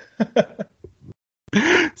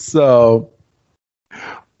 So,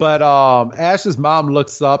 but Ash's mom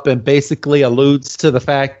looks up and basically alludes to the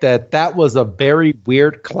fact that was a very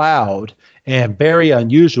weird cloud and very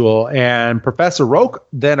unusual. And Professor Oak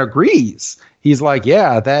then agrees. He's like,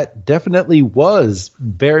 yeah, that definitely was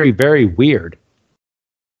very, very weird.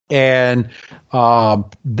 And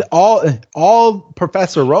all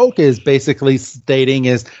Professor Oak is basically stating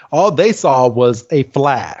is all they saw was a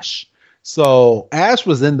flash. So Ash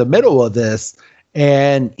was in the middle of this,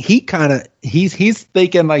 and he's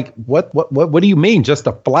thinking like, what do you mean, just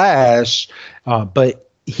a flash?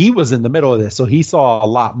 But he was in the middle of this, so he saw a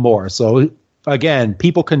lot more. So again,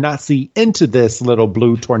 people could not see into this little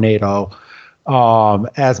blue tornado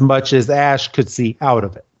as much as Ash could see out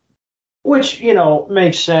of it. Which,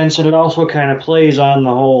 makes sense, and it also kind of plays on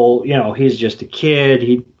the whole, he's just a kid.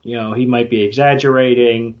 He might be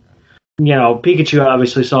exaggerating. Pikachu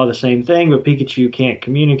obviously saw the same thing, but Pikachu can't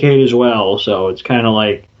communicate as well, so it's kind of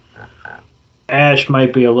like Ash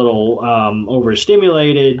might be a little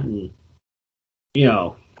overstimulated.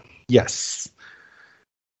 Yes.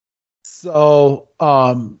 So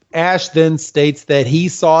Ash then states that he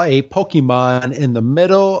saw a Pokemon in the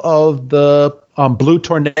middle of the blue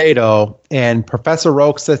tornado, and Professor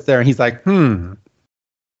Oak sits there and he's like,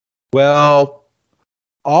 well,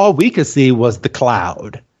 all we could see was the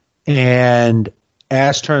cloud. And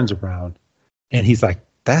Ash turns around and he's like,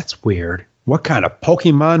 that's weird. What kind of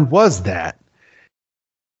Pokemon was that?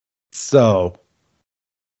 So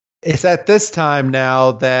it's at this time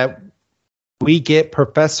now that we get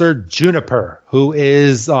Professor Juniper, who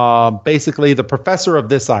is basically the professor of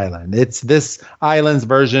this island. It's this island's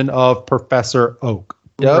version of Professor Oak.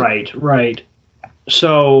 Yep. Right.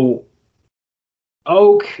 So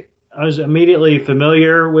Oak, I was immediately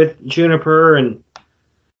familiar with Juniper and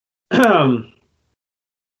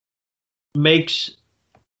makes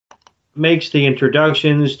the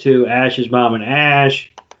introductions to Ash's mom and Ash,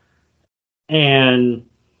 and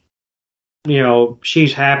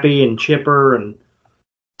she's happy and chipper, and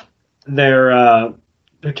they're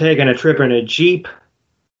taking a trip in a Jeep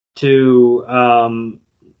to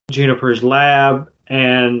Juniper's lab,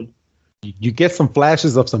 and you get some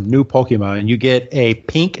flashes of some new Pokemon. You get a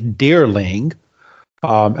pink Deerling.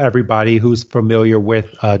 Everybody who's familiar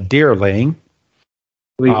with Deerling.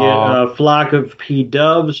 We get a flock of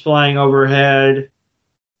P-dubs flying overhead.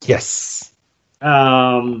 Yes.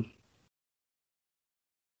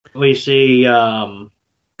 We see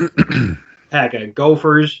pack of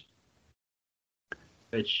gophers,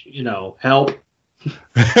 which, help.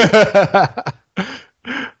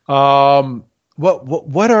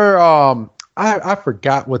 What are I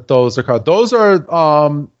forgot what those are called. Those are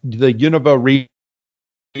the Unova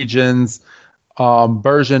regions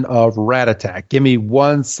version of Rat Attack. Give me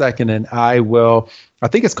 1 second and I will. I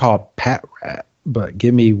think it's called Pat Rat, but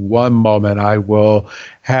give me one moment. I will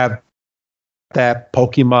have that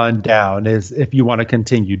Pokemon down. Is if you want to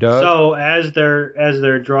continue, Doug. So as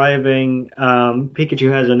they're driving,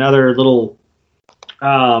 Pikachu has another little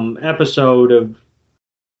episode of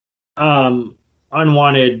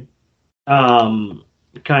unwanted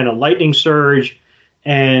kind of lightning surge,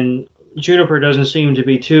 and Juniper doesn't seem to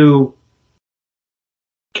be too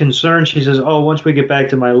concerned. She says, "Oh, once we get back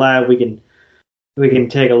to my lab, we can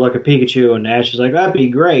take a look at Pikachu." And Ash is like, "That'd be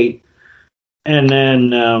great." And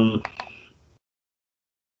then,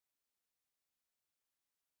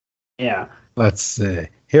 yeah. Let's see.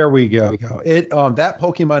 Here we go. It that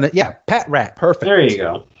Pokemon, yeah, Pat Rat, perfect. There you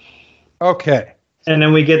go. Okay. And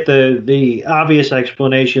then we get the obvious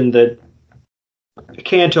explanation that the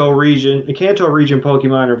Kanto region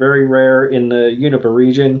Pokemon are very rare in the Unova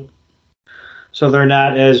region, so they're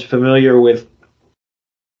not as familiar with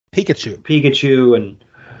Pikachu, and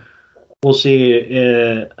we'll see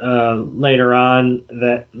later on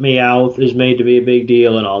that Meowth is made to be a big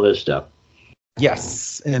deal and all this stuff.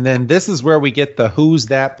 Yes, and then this is where we get the Who's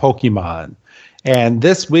That Pokemon, and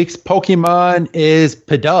this week's Pokemon is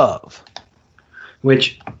Pidove.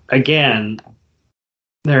 Which, again,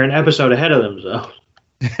 they're an episode ahead of themselves.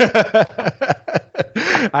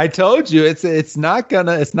 I told you it's not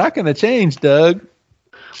gonna change, Doug.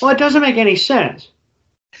 Well, it doesn't make any sense.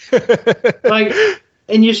 Like,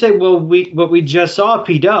 and you say, well, we just saw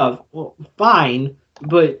Pidove. Well, fine,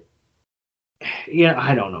 but yeah,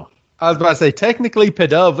 I don't know. I was about to say technically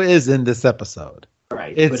Pidove is in this episode,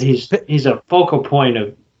 right? But he's a focal point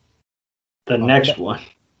of the next one.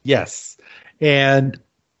 Yes. And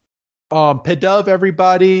Pidove,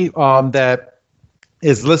 everybody that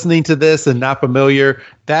is listening to this and not familiar,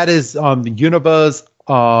 that is Unova's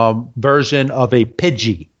version of a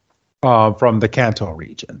Pidgey from the Kanto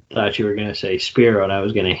region. Thought you were going to say Spearow and I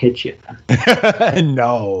was going to hit you.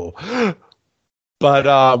 No.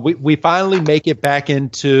 But we finally make it back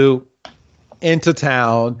into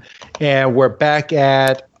town, and we're back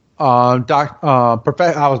at I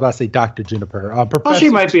was about to say Dr. Juniper. Well,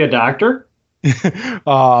 she might be a doctor.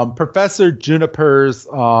 Professor Juniper's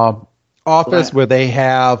office, where they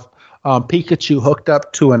have Pikachu hooked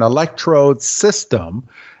up to an electrode system,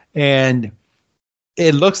 and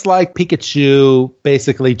it looks like Pikachu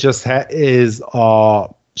basically just is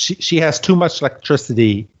she has too much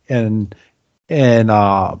electricity, and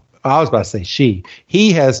I was about to say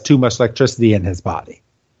he has too much electricity in his body,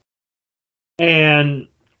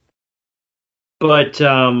 but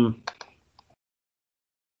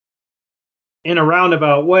in a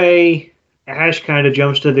roundabout way, Ash kind of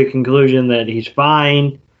jumps to the conclusion that he's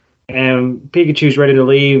fine, and Pikachu's ready to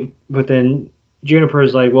leave, but then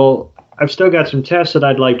Juniper's like, well, I've still got some tests that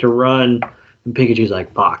I'd like to run, and Pikachu's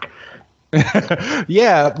like, fuck.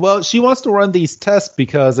 Yeah, well, she wants to run these tests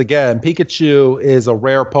because, again, Pikachu is a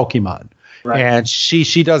rare Pokemon. Right. And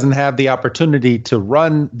she doesn't have the opportunity to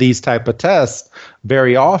run these type of tests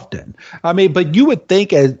very often. I mean, but you would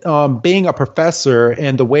think as being a professor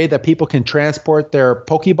and the way that people can transport their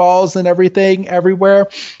Pokeballs and everything everywhere,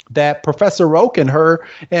 that Professor Oak and her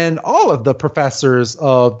and all of the professors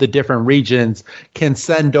of the different regions can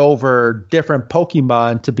send over different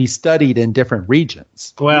Pokemon to be studied in different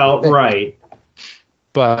regions. Well, right.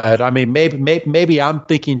 But I mean, maybe I'm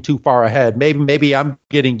thinking too far ahead. Maybe I'm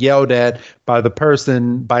getting yelled at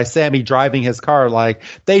by Sammy driving his car. Like,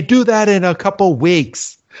 they do that in a couple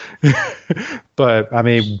weeks. But I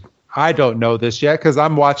mean, I don't know this yet because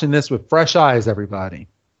I'm watching this with fresh eyes. Everybody.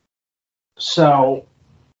 So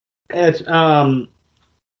it's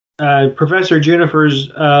Professor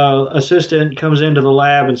Juniper's assistant comes into the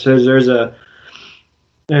lab and says there's a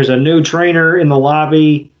new trainer in the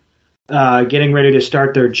lobby. Getting ready to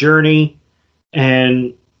start their journey,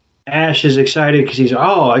 and Ash is excited because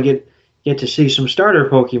I get to see some starter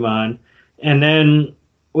Pokemon, and then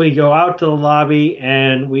we go out to the lobby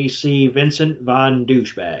and we see Vincent Von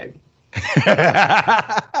Douchebag.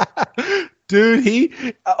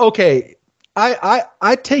 Dude,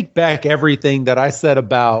 I take back everything that I said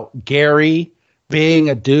about Gary being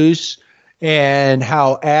a douche and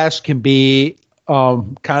how Ash can be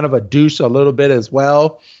kind of a douche a little bit as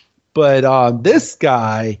well. But this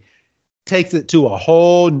guy takes it to a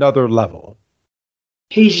whole nother level.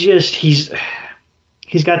 He's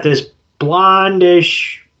got this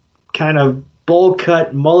blondish kind of bowl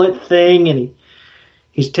cut mullet thing, and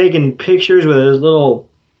he's taking pictures with his little,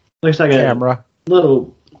 looks like camera. A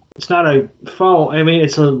little it's not a phone. I mean,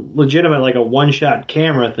 it's a legitimate, like a one-shot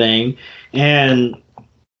camera thing, and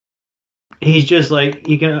he's just like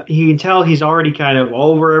you can tell he's already kind of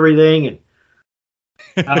over everything.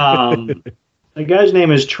 And the guy's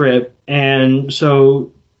name is Trip, and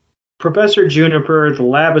so Professor Juniper, the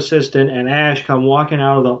lab assistant, and Ash come walking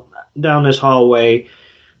down this hallway,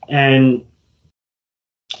 and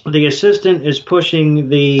the assistant is pushing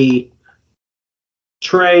the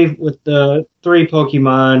tray with the 3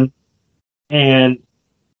 Pokemon, and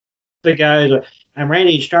the guy's like, I'm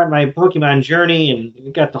ready to start my Pokemon journey, and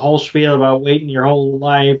you got the whole spiel about waiting your whole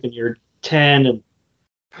life, and you're 10, and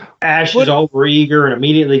Ash is overeager and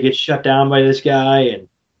immediately gets shut down by this guy, and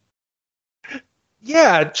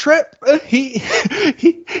yeah, Trip.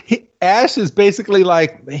 Ash is basically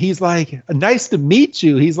like, he's like, nice to meet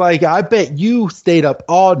you. He's like, I bet you stayed up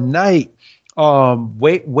all night,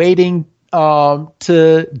 waiting,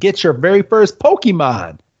 to get your very first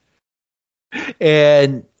Pokemon.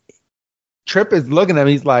 And Trip is looking at him.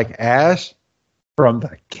 He's like, Ash from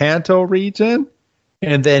the Kanto region,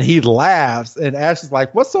 and then he laughs. And Ash is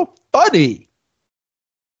like, what's so funny?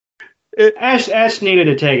 Ash needed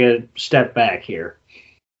to take a step back here.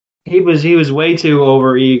 He was way too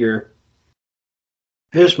overeager.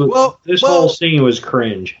 This whole scene was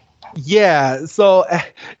cringe. Yeah. So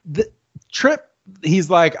Trip, he's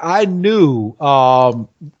like, I knew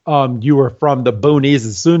you were from the boonies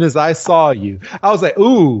as soon as I saw you. I was like,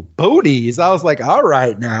 ooh, boonies. I was like, all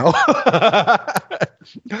right now.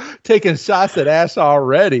 Taking shots at Ash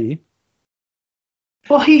already.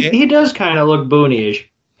 Well, he does kind of look boonyish.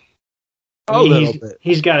 A little bit.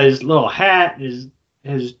 He's got his little hat, his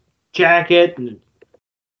jacket, and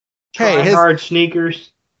hard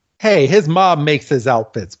sneakers. Hey, his mom makes his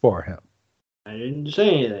outfits for him. I didn't say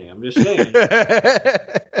anything. I'm just saying.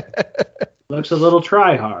 Looks a little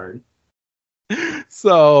try hard.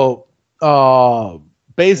 So,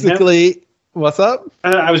 basically, what's up?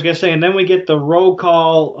 I was going to say, and then we get the roll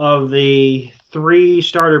call of the 3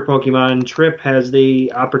 starter Pokemon Trip has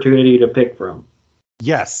the opportunity to pick from.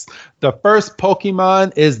 Yes. The first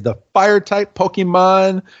Pokemon is the Fire-type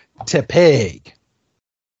Pokemon, Tepig.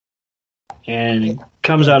 And it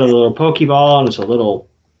comes out of the little Pokeball, and it's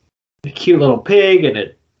a cute little pig,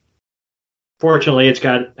 and fortunately, it's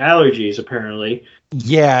got allergies, apparently.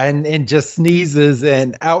 Yeah, and just sneezes,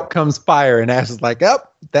 and out comes fire, and Ash is like,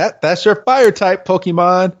 that's your Fire-type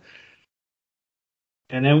Pokemon.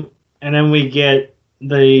 And then we get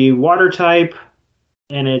the Water-type,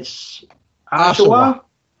 and it's Oshawott.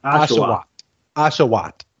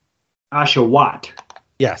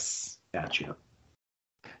 Yes. Gotcha.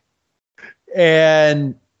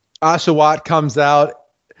 And Oshawott comes out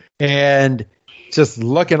and just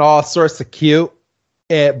looking all sorts of cute.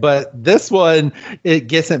 But this one, it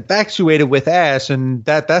gets infatuated with Ash, and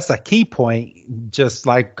that's a key point. Just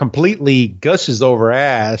like completely gushes over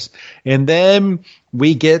Ash. And then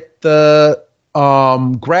we get the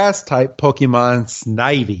grass type Pokemon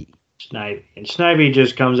Snivy. And Snivy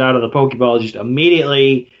just comes out of the Pokeball, just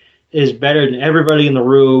immediately is better than everybody in the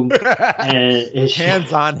room, and it's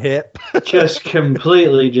hands on hip, just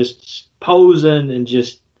completely just posing and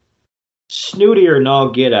just snootier than all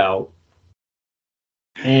get out.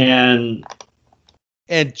 And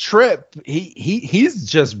Trip, he's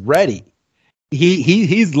just ready.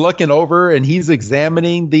 He's looking over and he's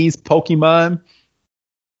examining these Pokemon.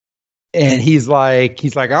 And he's like,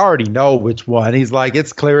 I already know which one. He's like,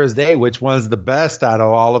 it's clear as day which one's the best out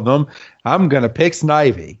of all of them. I'm going to pick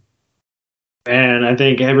Snivy. And I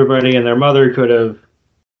think everybody and their mother could have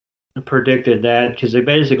predicted that because they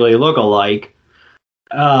basically look alike.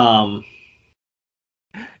 And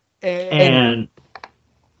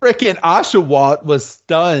freaking Oshawott was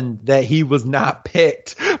stunned that he was not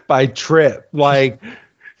picked by Trip. Like,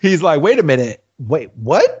 he's like, wait a minute. Wait,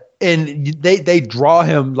 what? And they draw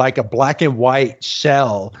him like a black and white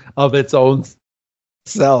shell of its own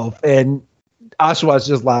self. And Oshawott's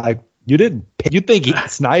just like, you think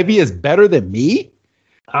Snivy is better than me?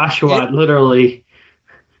 Oshawott literally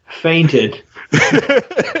fainted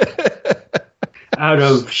out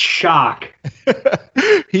of shock.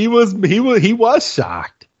 He was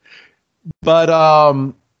shocked.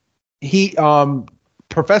 But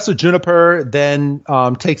Professor Juniper then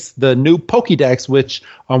takes the new Pokédex, which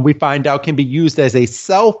we find out can be used as a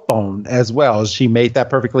cell phone as well. She made that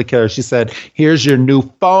perfectly clear. She said, here's your new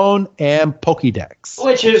phone and Pokédex.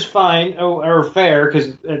 Which is fine or fair, because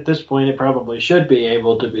at this point it probably should be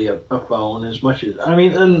able to be a phone as much as... I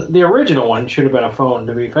mean, and the original one should have been a phone,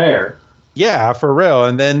 to be fair. Yeah, for real.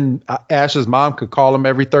 And then Ash's mom could call him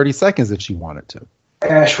every 30 seconds if she wanted to.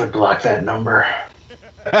 Ash would block that number.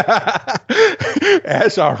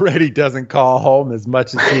 Ash already doesn't call home as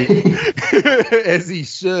much as he as he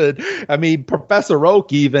should. I mean, Professor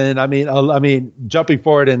Oak even. I mean, jumping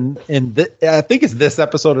forward I think it's this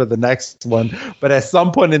episode or the next one, but at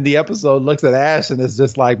some point in the episode, looks at Ash and is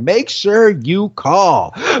just like, "Make sure you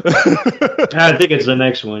call." I think it's the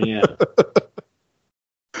next one. Yeah.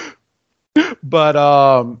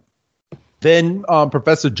 But then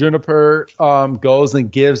Professor Juniper goes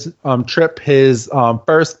and gives Trip his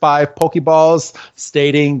first 5 Pokeballs,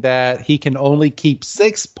 stating that he can only keep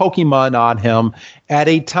 6 Pokemon on him at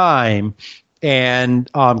a time, and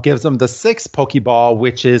gives him the 6th Pokeball,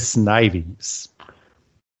 which is Snivy's.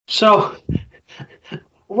 So,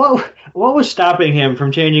 what was stopping him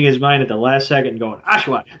from changing his mind at the last second and going,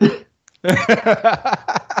 Oshawott?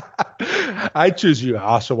 I choose you,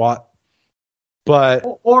 Oshawott. But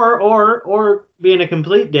or being a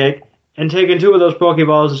complete dick and taking 2 of those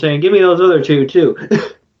Pokeballs and saying, "Give me those other 2 too."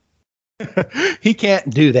 He can't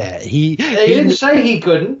do that. He didn't say he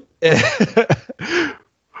couldn't.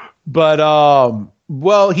 But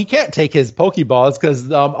well, he can't take his Pokeballs because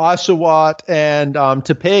Oshawott and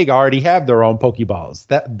Tepig already have their own Pokeballs.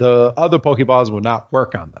 That the other Pokeballs will not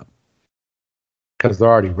work on them because they're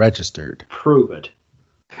already registered. Prove it.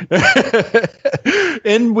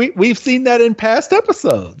 And we've seen that in past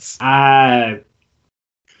episodes. I'd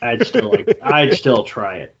still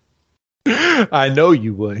try it. I know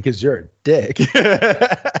you would because you're a dick.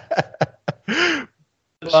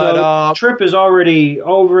 So Trip is already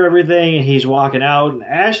over everything and he's walking out, and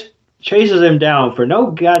Ash chases him down for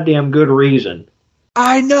no goddamn good reason.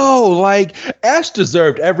 I know, like Ash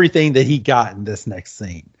deserved everything that he got in this next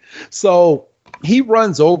scene. So he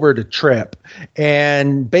runs over to Trip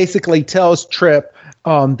and basically tells Trip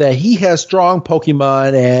that he has strong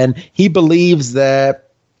Pokemon and he believes that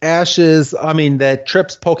that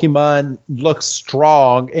Trip's Pokemon looks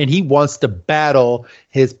strong and he wants to battle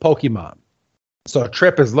his Pokemon. So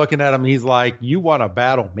Trip is looking at him. He's like, "You want to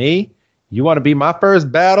battle me? You want to be my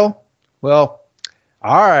first battle? Well,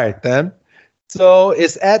 all right then." So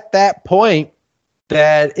it's at that point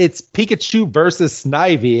that it's Pikachu versus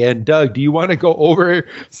Snivy. And Doug, do you want to go over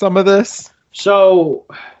some of this? So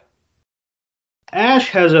Ash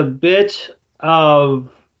has a bit of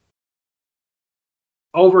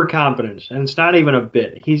overconfidence, and it's not even a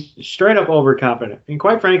bit. He's straight up overconfident. And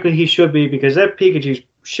quite frankly, he should be, because that Pikachu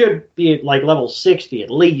should be at like level 60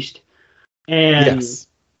 at least. And, yes.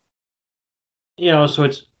 So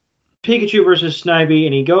it's Pikachu versus Snivy,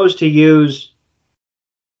 and he goes to use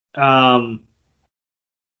some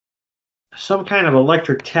kind of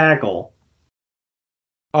electric tackle.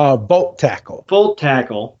 Volt tackle. Volt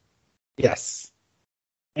tackle. Yes.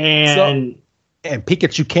 And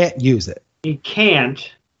Pikachu can't use it. He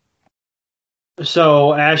can't.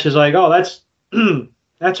 So Ash is like, "Oh, that's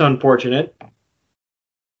that's unfortunate."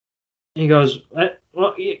 He goes,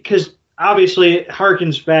 "Well, because obviously it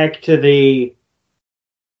harkens back to the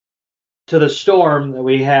storm that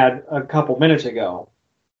we had a couple minutes ago."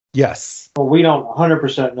 Yes. Well, we don't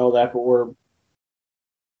 100% know that, but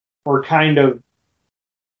we're kind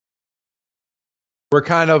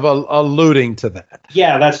of alluding to that.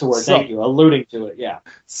 Yeah, that's the word. Thank you. Alluding to it. Yeah.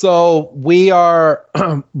 So we are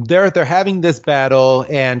they're having this battle,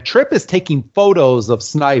 and Trip is taking photos of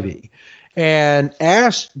Snivy, and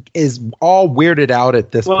Ash is all weirded out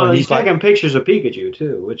at this point. Well, he's taking pictures of Pikachu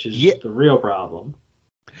too, which is the real problem.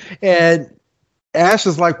 And Ash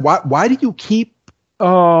is like, "Why do you keep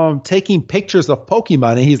taking pictures of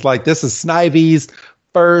Pokemon?" And he's like, "This is Snivy's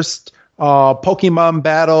first Pokemon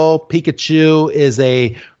battle. Pikachu is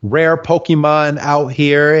a rare Pokemon out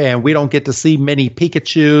here, and we don't get to see many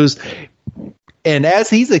Pikachus." And as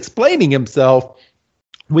he's explaining himself,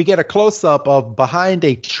 we get a close-up of behind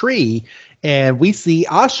a tree, and we see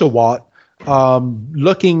Oshawott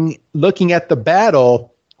looking at the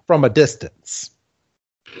battle from a distance.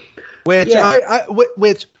 Which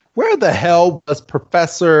where the hell was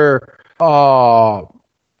Professor?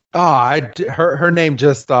 Her name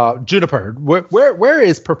just Juniper. Where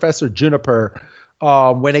is Professor Juniper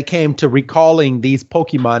when it came to recalling these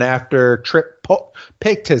Pokemon after Trip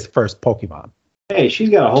picked his first Pokemon? Hey, she's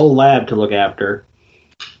got a whole lab to look after.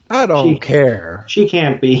 I don't care. She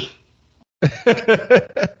can't be.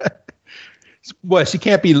 What? She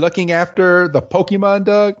can't be looking after the Pokemon,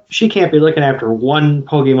 Doug? She can't be looking after one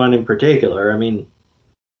Pokemon in particular. I mean,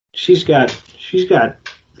 she's got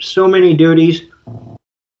so many duties.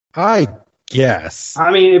 I guess.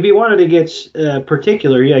 I mean, if you wanted to get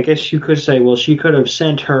particular, I guess you could say, well, she could have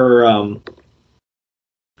sent her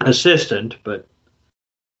assistant, but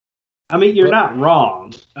I mean, you're not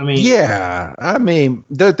wrong. I mean, yeah, I mean,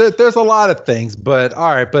 there's a lot of things, but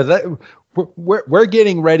all right, but we're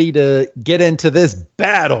getting ready to get into this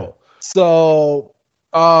battle. So,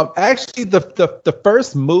 actually, the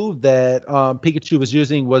first move that Pikachu was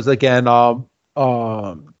using was again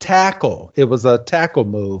tackle. It was a tackle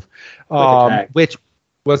move, which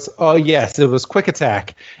was yes, it was quick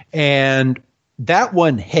attack, and that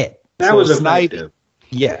one hit. That was effective.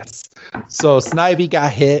 Yes. So Snivy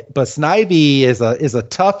got hit, but Snivy is a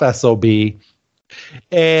tough SOB.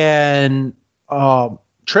 And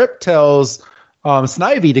Trip tells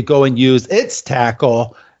Snivy to go and use its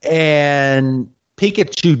tackle, and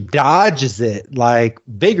Pikachu dodges it like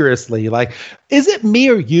vigorously. Like, is it me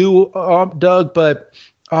or you, Doug? But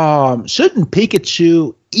shouldn't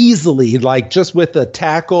Pikachu easily, like just with the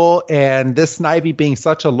tackle and this Snivy being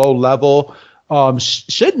such a low level,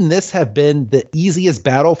 shouldn't this have been the easiest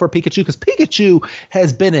battle for Pikachu? Because Pikachu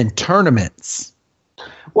has been in tournaments.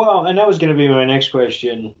 Well, and that was going to be my next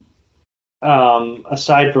question.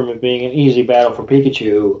 Aside from it being an easy battle for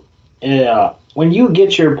Pikachu, when you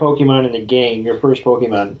get your Pokemon in the game, your first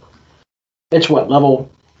Pokemon, it's what, level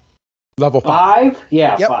 5?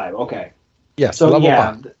 Yeah, yep. 5. Okay. Yeah, so level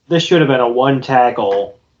 5. This should have been a one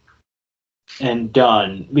tackle and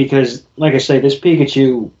done. Because, like I say, this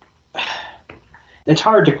Pikachu, it's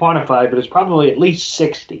hard to quantify, but it's probably at least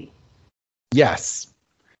 60. Yes.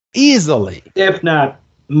 Easily. If not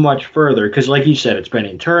much further. Because, like you said, it's been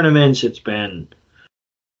in tournaments.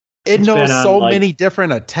 It knows so many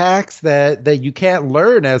different attacks that you can't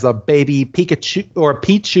learn as a baby Pikachu or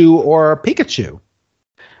Pichu or Pikachu.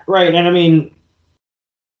 Right, and I mean,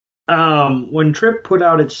 when Trip put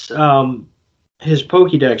out his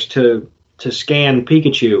Pokédex to scan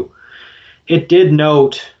Pikachu, it did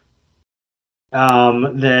note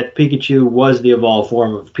that Pikachu was the evolved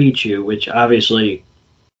form of Pichu, which obviously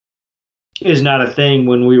is not a thing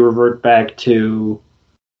when we revert back to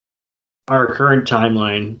our current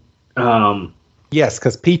timeline. Yes,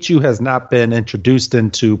 because Pichu has not been introduced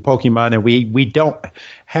into Pokemon, and we don't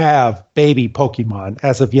have baby Pokemon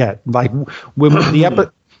as of yet. Like when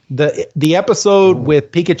the episode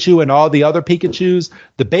with Pikachu and all the other Pikachus,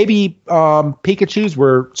 the baby Pikachus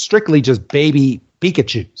were strictly just baby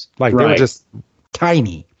Pikachus. Like they were just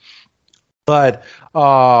tiny. But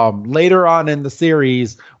later on in the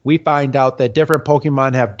series, we find out that different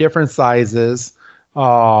Pokemon have different sizes.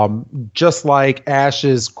 Just like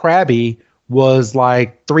Ash's Krabby was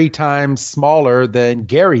like 3 times smaller than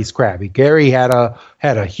Gary's Krabby. Gary had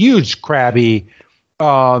a huge Krabby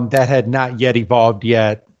that had not yet evolved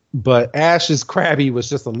yet, but Ash's Krabby was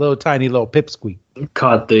just a little tiny little pipsqueak.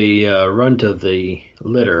 Caught the runt of the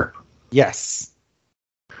litter. Yes.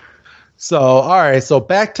 So, all right. So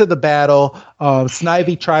back to the battle.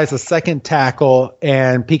 Snivy tries a second tackle,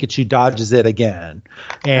 and Pikachu dodges it again.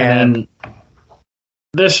 And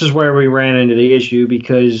this is where we ran into the issue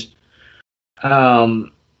because Ash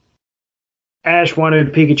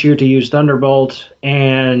wanted Pikachu to use Thunderbolt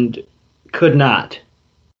and could not.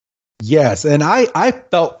 Yes, and I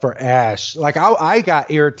felt for Ash. Like I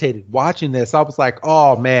got irritated watching this. I was like,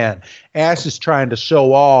 oh man, Ash is trying to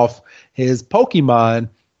show off his Pokemon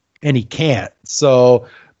and he can't. So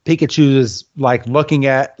Pikachu is like looking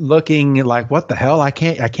like, what the hell? I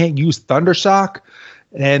can't use Thundershock.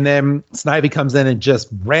 And then Snivy comes in and just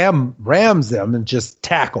rams them and just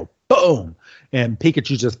tackle. Boom. And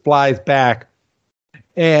Pikachu just flies back.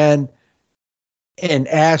 And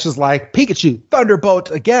Ash is like, Pikachu,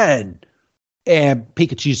 Thunderbolt again. And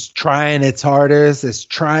Pikachu's trying its hardest. It's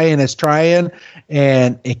trying.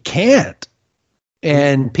 And it can't.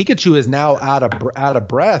 And Pikachu is now out of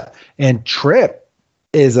breath. And Trip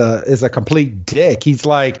is a complete dick. He's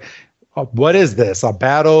like, what is this? A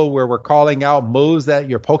battle where we're calling out moves that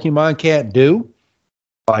your Pokemon can't do?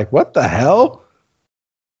 Like, what the hell?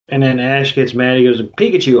 And then Ash gets mad. He goes,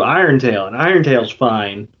 Pikachu, Iron Tail. And Iron Tail's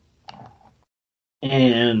fine.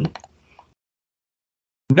 And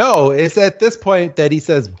no, it's at this point that he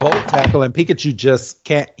says Bolt Tackle, and Pikachu just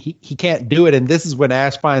can't. He can't do it. And this is when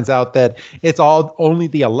Ash finds out that it's only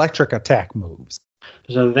the electric attack moves.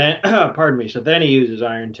 So then, pardon me. So then he uses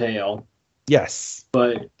Iron Tail. Yes,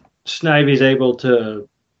 but Snivy's able to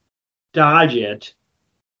dodge it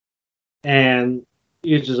and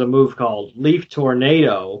uses a move called Leaf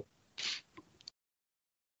Tornado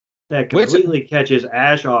that completely catches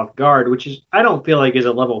Ash off guard, which is, I don't feel like is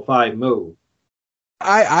a level 5 move.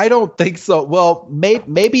 I don't think so. Well,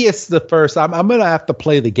 maybe it's the first. I'm gonna have to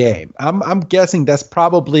play the game. I'm guessing that's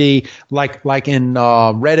probably like in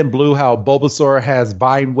Red and Blue, how Bulbasaur has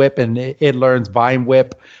Vine Whip and it learns Vine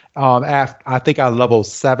Whip I think at level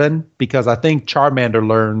 7, because I think Charmander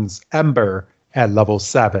learns Ember at level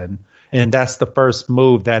 7, and that's the first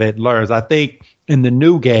move that it learns. I think in the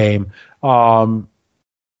new game,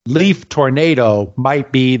 Leaf Tornado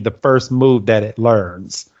might be the first move that it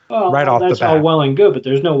learns right off the bat. That's all well and good, but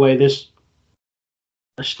there's no way this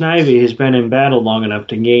Snivy has been in battle long enough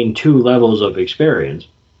to gain 2 levels of experience.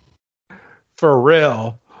 For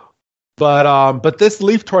real. But this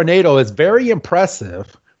Leaf Tornado is very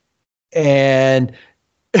impressive. And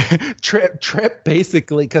Trip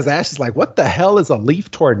basically, because Ash is like, what the hell is a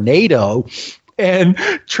Leaf Tornado? And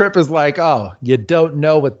Trip is like, oh, you don't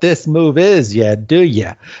know what this move is yet, do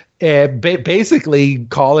you? And basically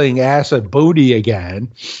calling Ash a booty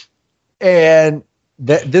again. And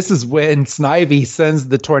this is when Snivy sends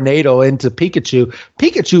the tornado into Pikachu.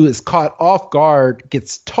 Pikachu is caught off guard,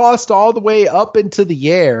 gets tossed all the way up into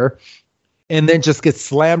the air, and then just gets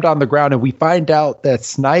slammed on the ground. And we find out that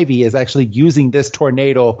Snivy is actually using this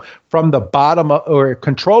tornado from the bottom or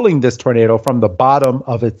controlling this tornado from the bottom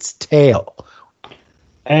of its tail.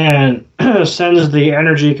 And sends the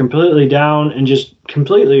energy completely down and just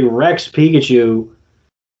completely wrecks Pikachu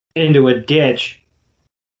into a ditch.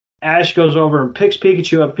 Ash goes over and picks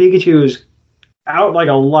Pikachu up. Pikachu is out like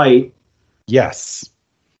a light. Yes.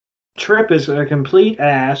 Trip is a complete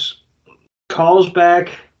ass. Calls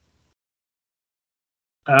back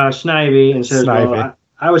Snivy and says, well,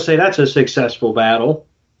 I would say that's a successful battle.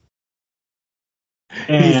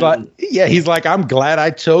 And he's like, I'm glad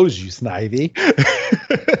I chose you, Snivy.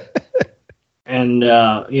 And,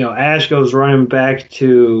 Ash goes running back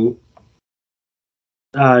to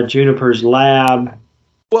Juniper's lab.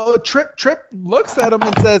 Well, Trip looks at him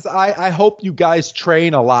and says, I hope you guys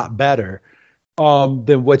train a lot better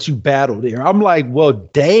than what you battled here. I'm like, well,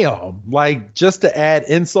 damn, like just to add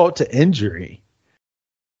insult to injury.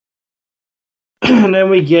 And then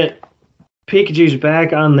we get Pikachu's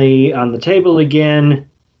back on the table again,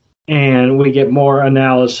 and we get more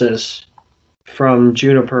analysis from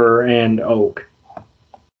Juniper and Oak.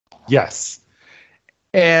 Yes.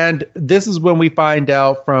 And this is when we find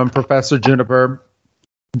out from Professor Juniper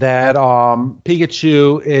that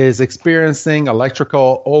Pikachu is experiencing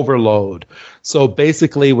electrical overload. So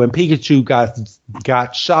basically, when Pikachu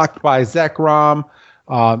got shocked by Zekrom,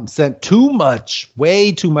 sent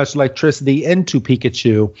way too much electricity into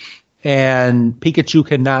Pikachu, and Pikachu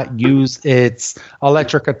cannot use its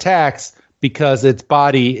electric attacks because its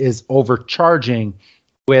body is overcharging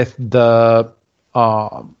with the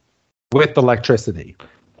electricity.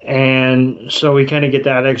 And so we kind of get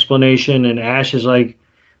that explanation, and Ash is like,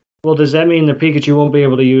 well, does that mean that Pikachu won't be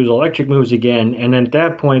able to use electric moves again? And at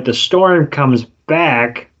that point, the storm comes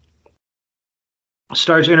back,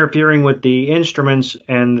 starts interfering with the instruments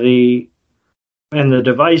and the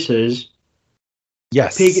devices.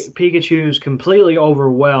 Yes. Pikachu's completely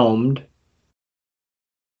overwhelmed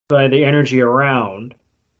by the energy around.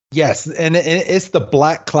 Yes, and it's the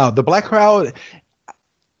black cloud. The black cloud,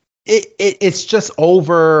 it's just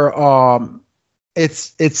over.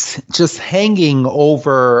 It's just hanging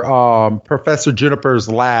over Professor Juniper's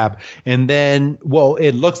lab, and then, well,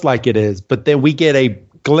 it looks like it is, but then we get a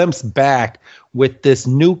glimpse back with this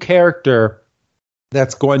new character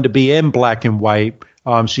that's going to be in black and white.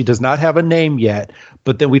 She does not have a name yet,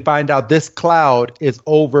 but then we find out this cloud is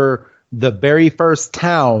over the very first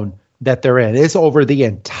town that they're in. It's over the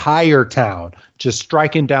entire town, just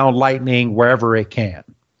striking down lightning wherever it can.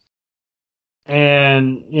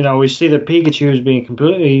 And, we see that Pikachu is being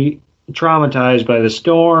completely traumatized by the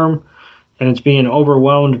storm, and it's being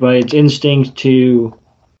overwhelmed by its instinct to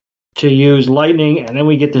use lightning. And then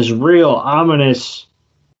we get this real ominous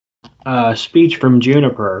speech from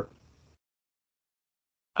Juniper.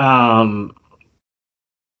 Zooms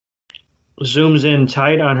in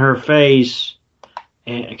tight on her face,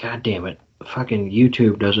 and God damn it, fucking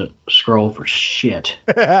YouTube doesn't scroll for shit.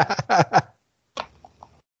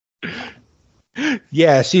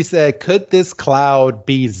 Yeah, she said, could this cloud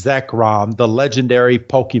be Zekrom, the legendary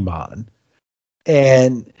Pokemon?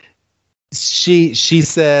 And she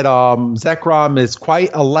said Zekrom is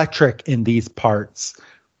quite electric in these parts,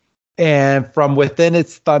 and from within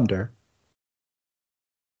its thunder.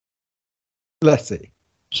 Let's see.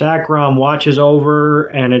 Zekrom watches over,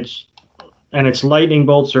 and its lightning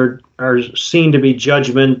bolts are seen to be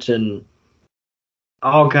judgment and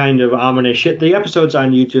all kind of ominous shit. The episode's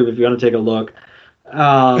on YouTube if you want to take a look.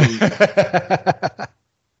 And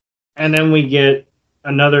then we get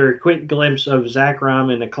another quick glimpse of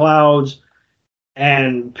Zekrom in the clouds,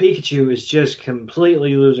 and Pikachu is just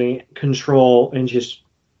completely losing control and just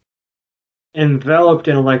enveloped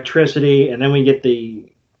in electricity. And then we get the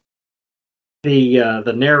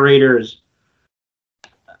the narrators.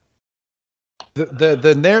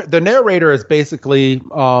 The narrator is basically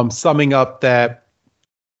summing up that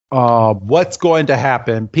what's going to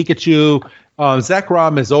happen. Pikachu,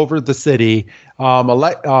 Zekrom is over the city,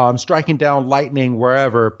 striking down lightning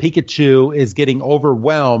wherever. Pikachu is getting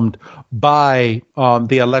overwhelmed by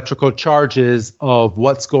the electrical charges of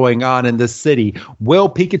what's going on in this city. Will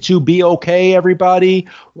Pikachu be okay, everybody?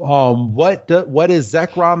 What is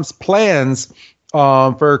Zekrom's plans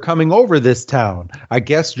for coming over this town? I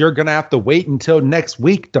guess you're going to have to wait until next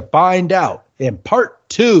week to find out in part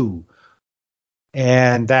 2.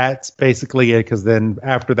 And that's basically it, because then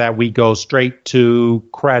after that, we go straight to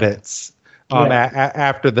credits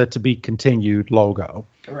after the to be continued logo.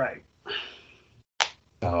 Right.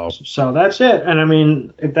 So that's it. And I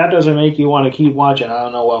mean, if that doesn't make you want to keep watching, I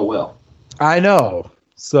don't know what will. I know.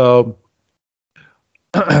 So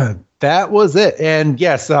that was it. And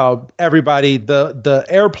yes, everybody, the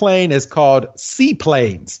airplane is called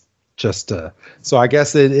Seaplanes. So I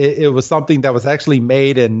guess it was something that was actually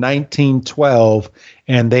made in 1912,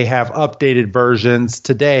 and they have updated versions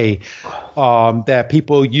today that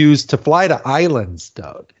people use to fly to islands,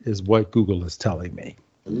 Doug, is what Google is telling me.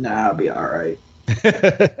 Nah, I'll be all right.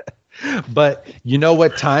 But you know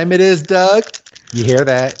what time it is, Doug? You hear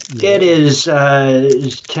that? Yeah. It is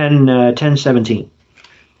 10:17.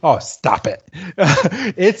 Oh, stop it.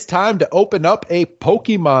 It's time to open up a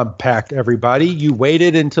Pokemon pack, everybody. You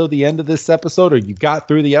waited until the end of this episode, or you got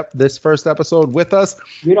through this first episode with us.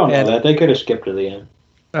 You don't know that. They could have skipped to the end.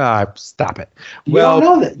 Stop it. You don't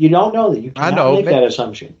know that. You don't know that. You cannot make that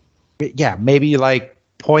assumption. Yeah, maybe like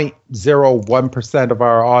 0.01% of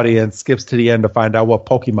our audience skips to the end to find out what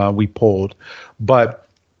Pokemon we pulled. But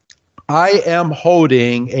I am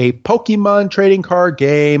holding a Pokemon trading card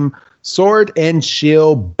game Sword and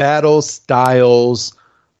Shield Battle Styles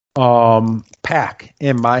pack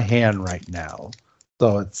in my hand right now.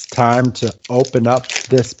 So it's time to open up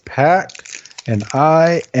this pack, and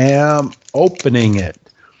I am opening it.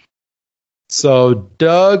 So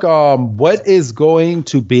Doug, what is going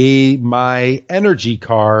to be my energy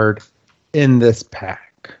card in this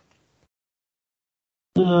pack?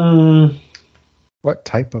 What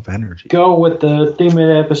type of energy? Go with the theme of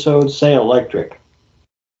the episode, say electric.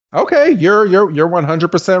 Okay, you're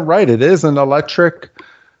 100% right. It is an electric.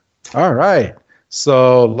 All right.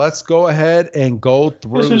 So let's go ahead and go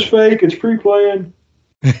through. This is fake. It's pre-planned.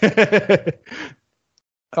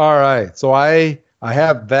 All right. So I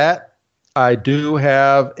have that. I do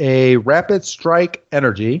have a Rapid Strike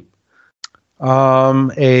Energy,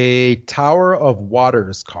 a Tower of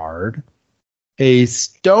Waters card, a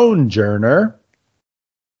Stonejourner,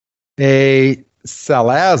 a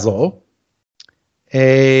Salazzle,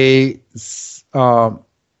 a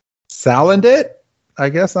Salandit, I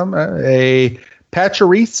guess a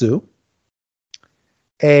Pachirisu,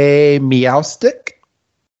 a Meowstic,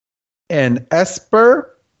 an Esper.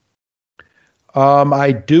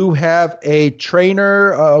 I do have a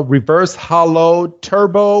Trainer Reverse Hollow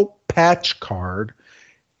Turbo Patch card,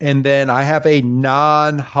 and then I have a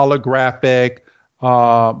non-holographic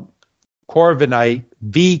Corviknight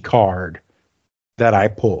V card that I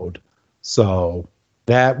pulled. So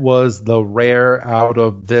that was the rare out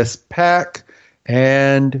of this pack,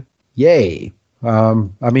 and yay.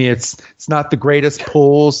 I mean, it's not the greatest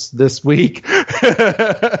pulls this week,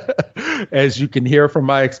 as you can hear from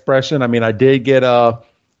my expression. I mean, I did get a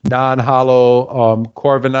non-hollow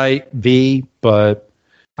Corviknight V, but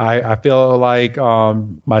I feel like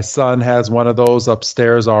my son has one of those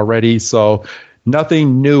upstairs already, so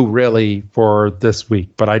nothing new really for this week.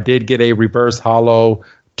 But I did get a reverse hollow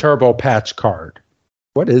Turbo Patch card.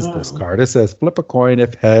 What is this card? It says flip a coin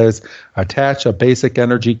if heads, attach a basic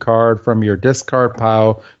energy card from your discard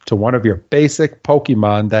pile to one of your basic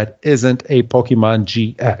Pokemon that isn't a Pokemon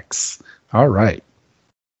GX. All right.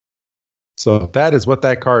 So that is what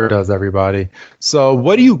that card does, everybody. So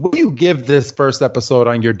what do you give this first episode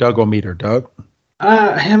on your Doug-O-meter, Doug?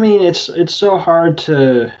 I mean, it's so hard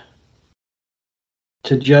to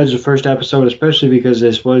judge the first episode, especially because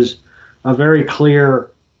this was a very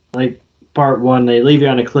clear, like, part one. They leave you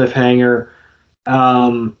on a cliffhanger.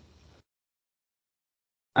 I'm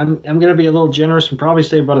going to be a little generous and probably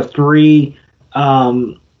say about a 3.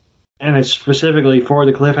 And it's specifically for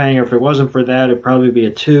the cliffhanger. If it wasn't for that, it'd probably be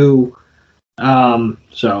a 2.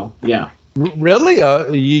 So yeah.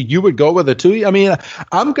 Really? You would go with a 2? I mean,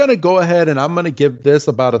 I'm going to go ahead and I'm going to give this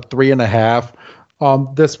about a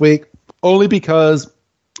 3.5 this week, only because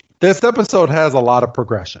this episode has a lot of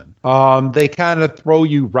progression. They kind of throw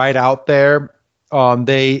you right out there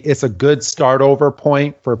It's a good start over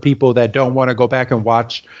point for people that don't want to go back and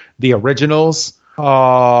watch the originals.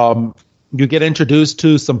 You get introduced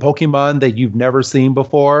to some Pokemon that you've never seen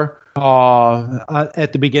before.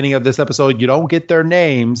 At the beginning of this episode, you don't get their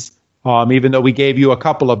names, even though we gave you a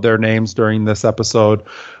couple of their names during this episode.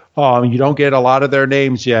 You don't get a lot of their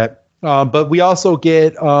names yet. But we also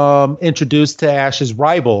get introduced to Ash's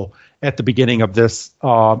rival at the beginning of this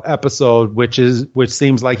episode, which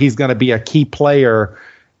seems like he's going to be a key player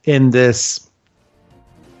in this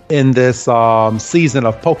season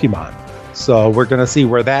of Pokemon. So we're going to see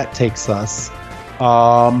where that takes us.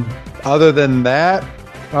 Other than that,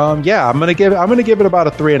 I'm going to give it about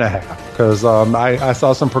a 3.5 because I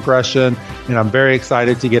saw some progression and I'm very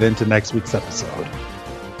excited to get into next week's episode.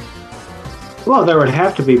 Well, there would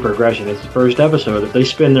have to be progression. It's the first episode. If they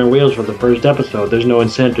spin their wheels for the first episode, there's no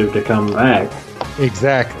incentive to come back.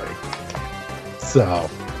 Exactly. So,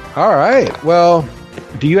 all right. Well,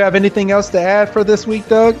 do you have anything else to add for this week,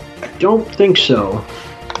 Doug? I don't think so.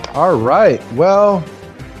 All right. Well,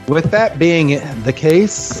 with that being the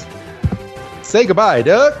case, say goodbye,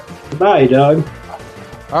 Doug. Goodbye, Doug.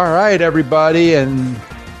 All right, everybody. And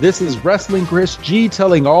this is Wrestling Chris G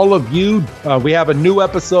telling all of you we have a new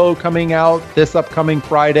episode coming out this upcoming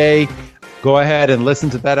Friday. Go ahead and listen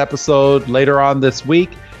to that episode later on this week,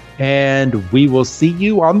 and we will see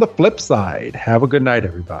you on the flip side. Have a good night,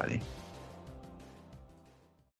 everybody.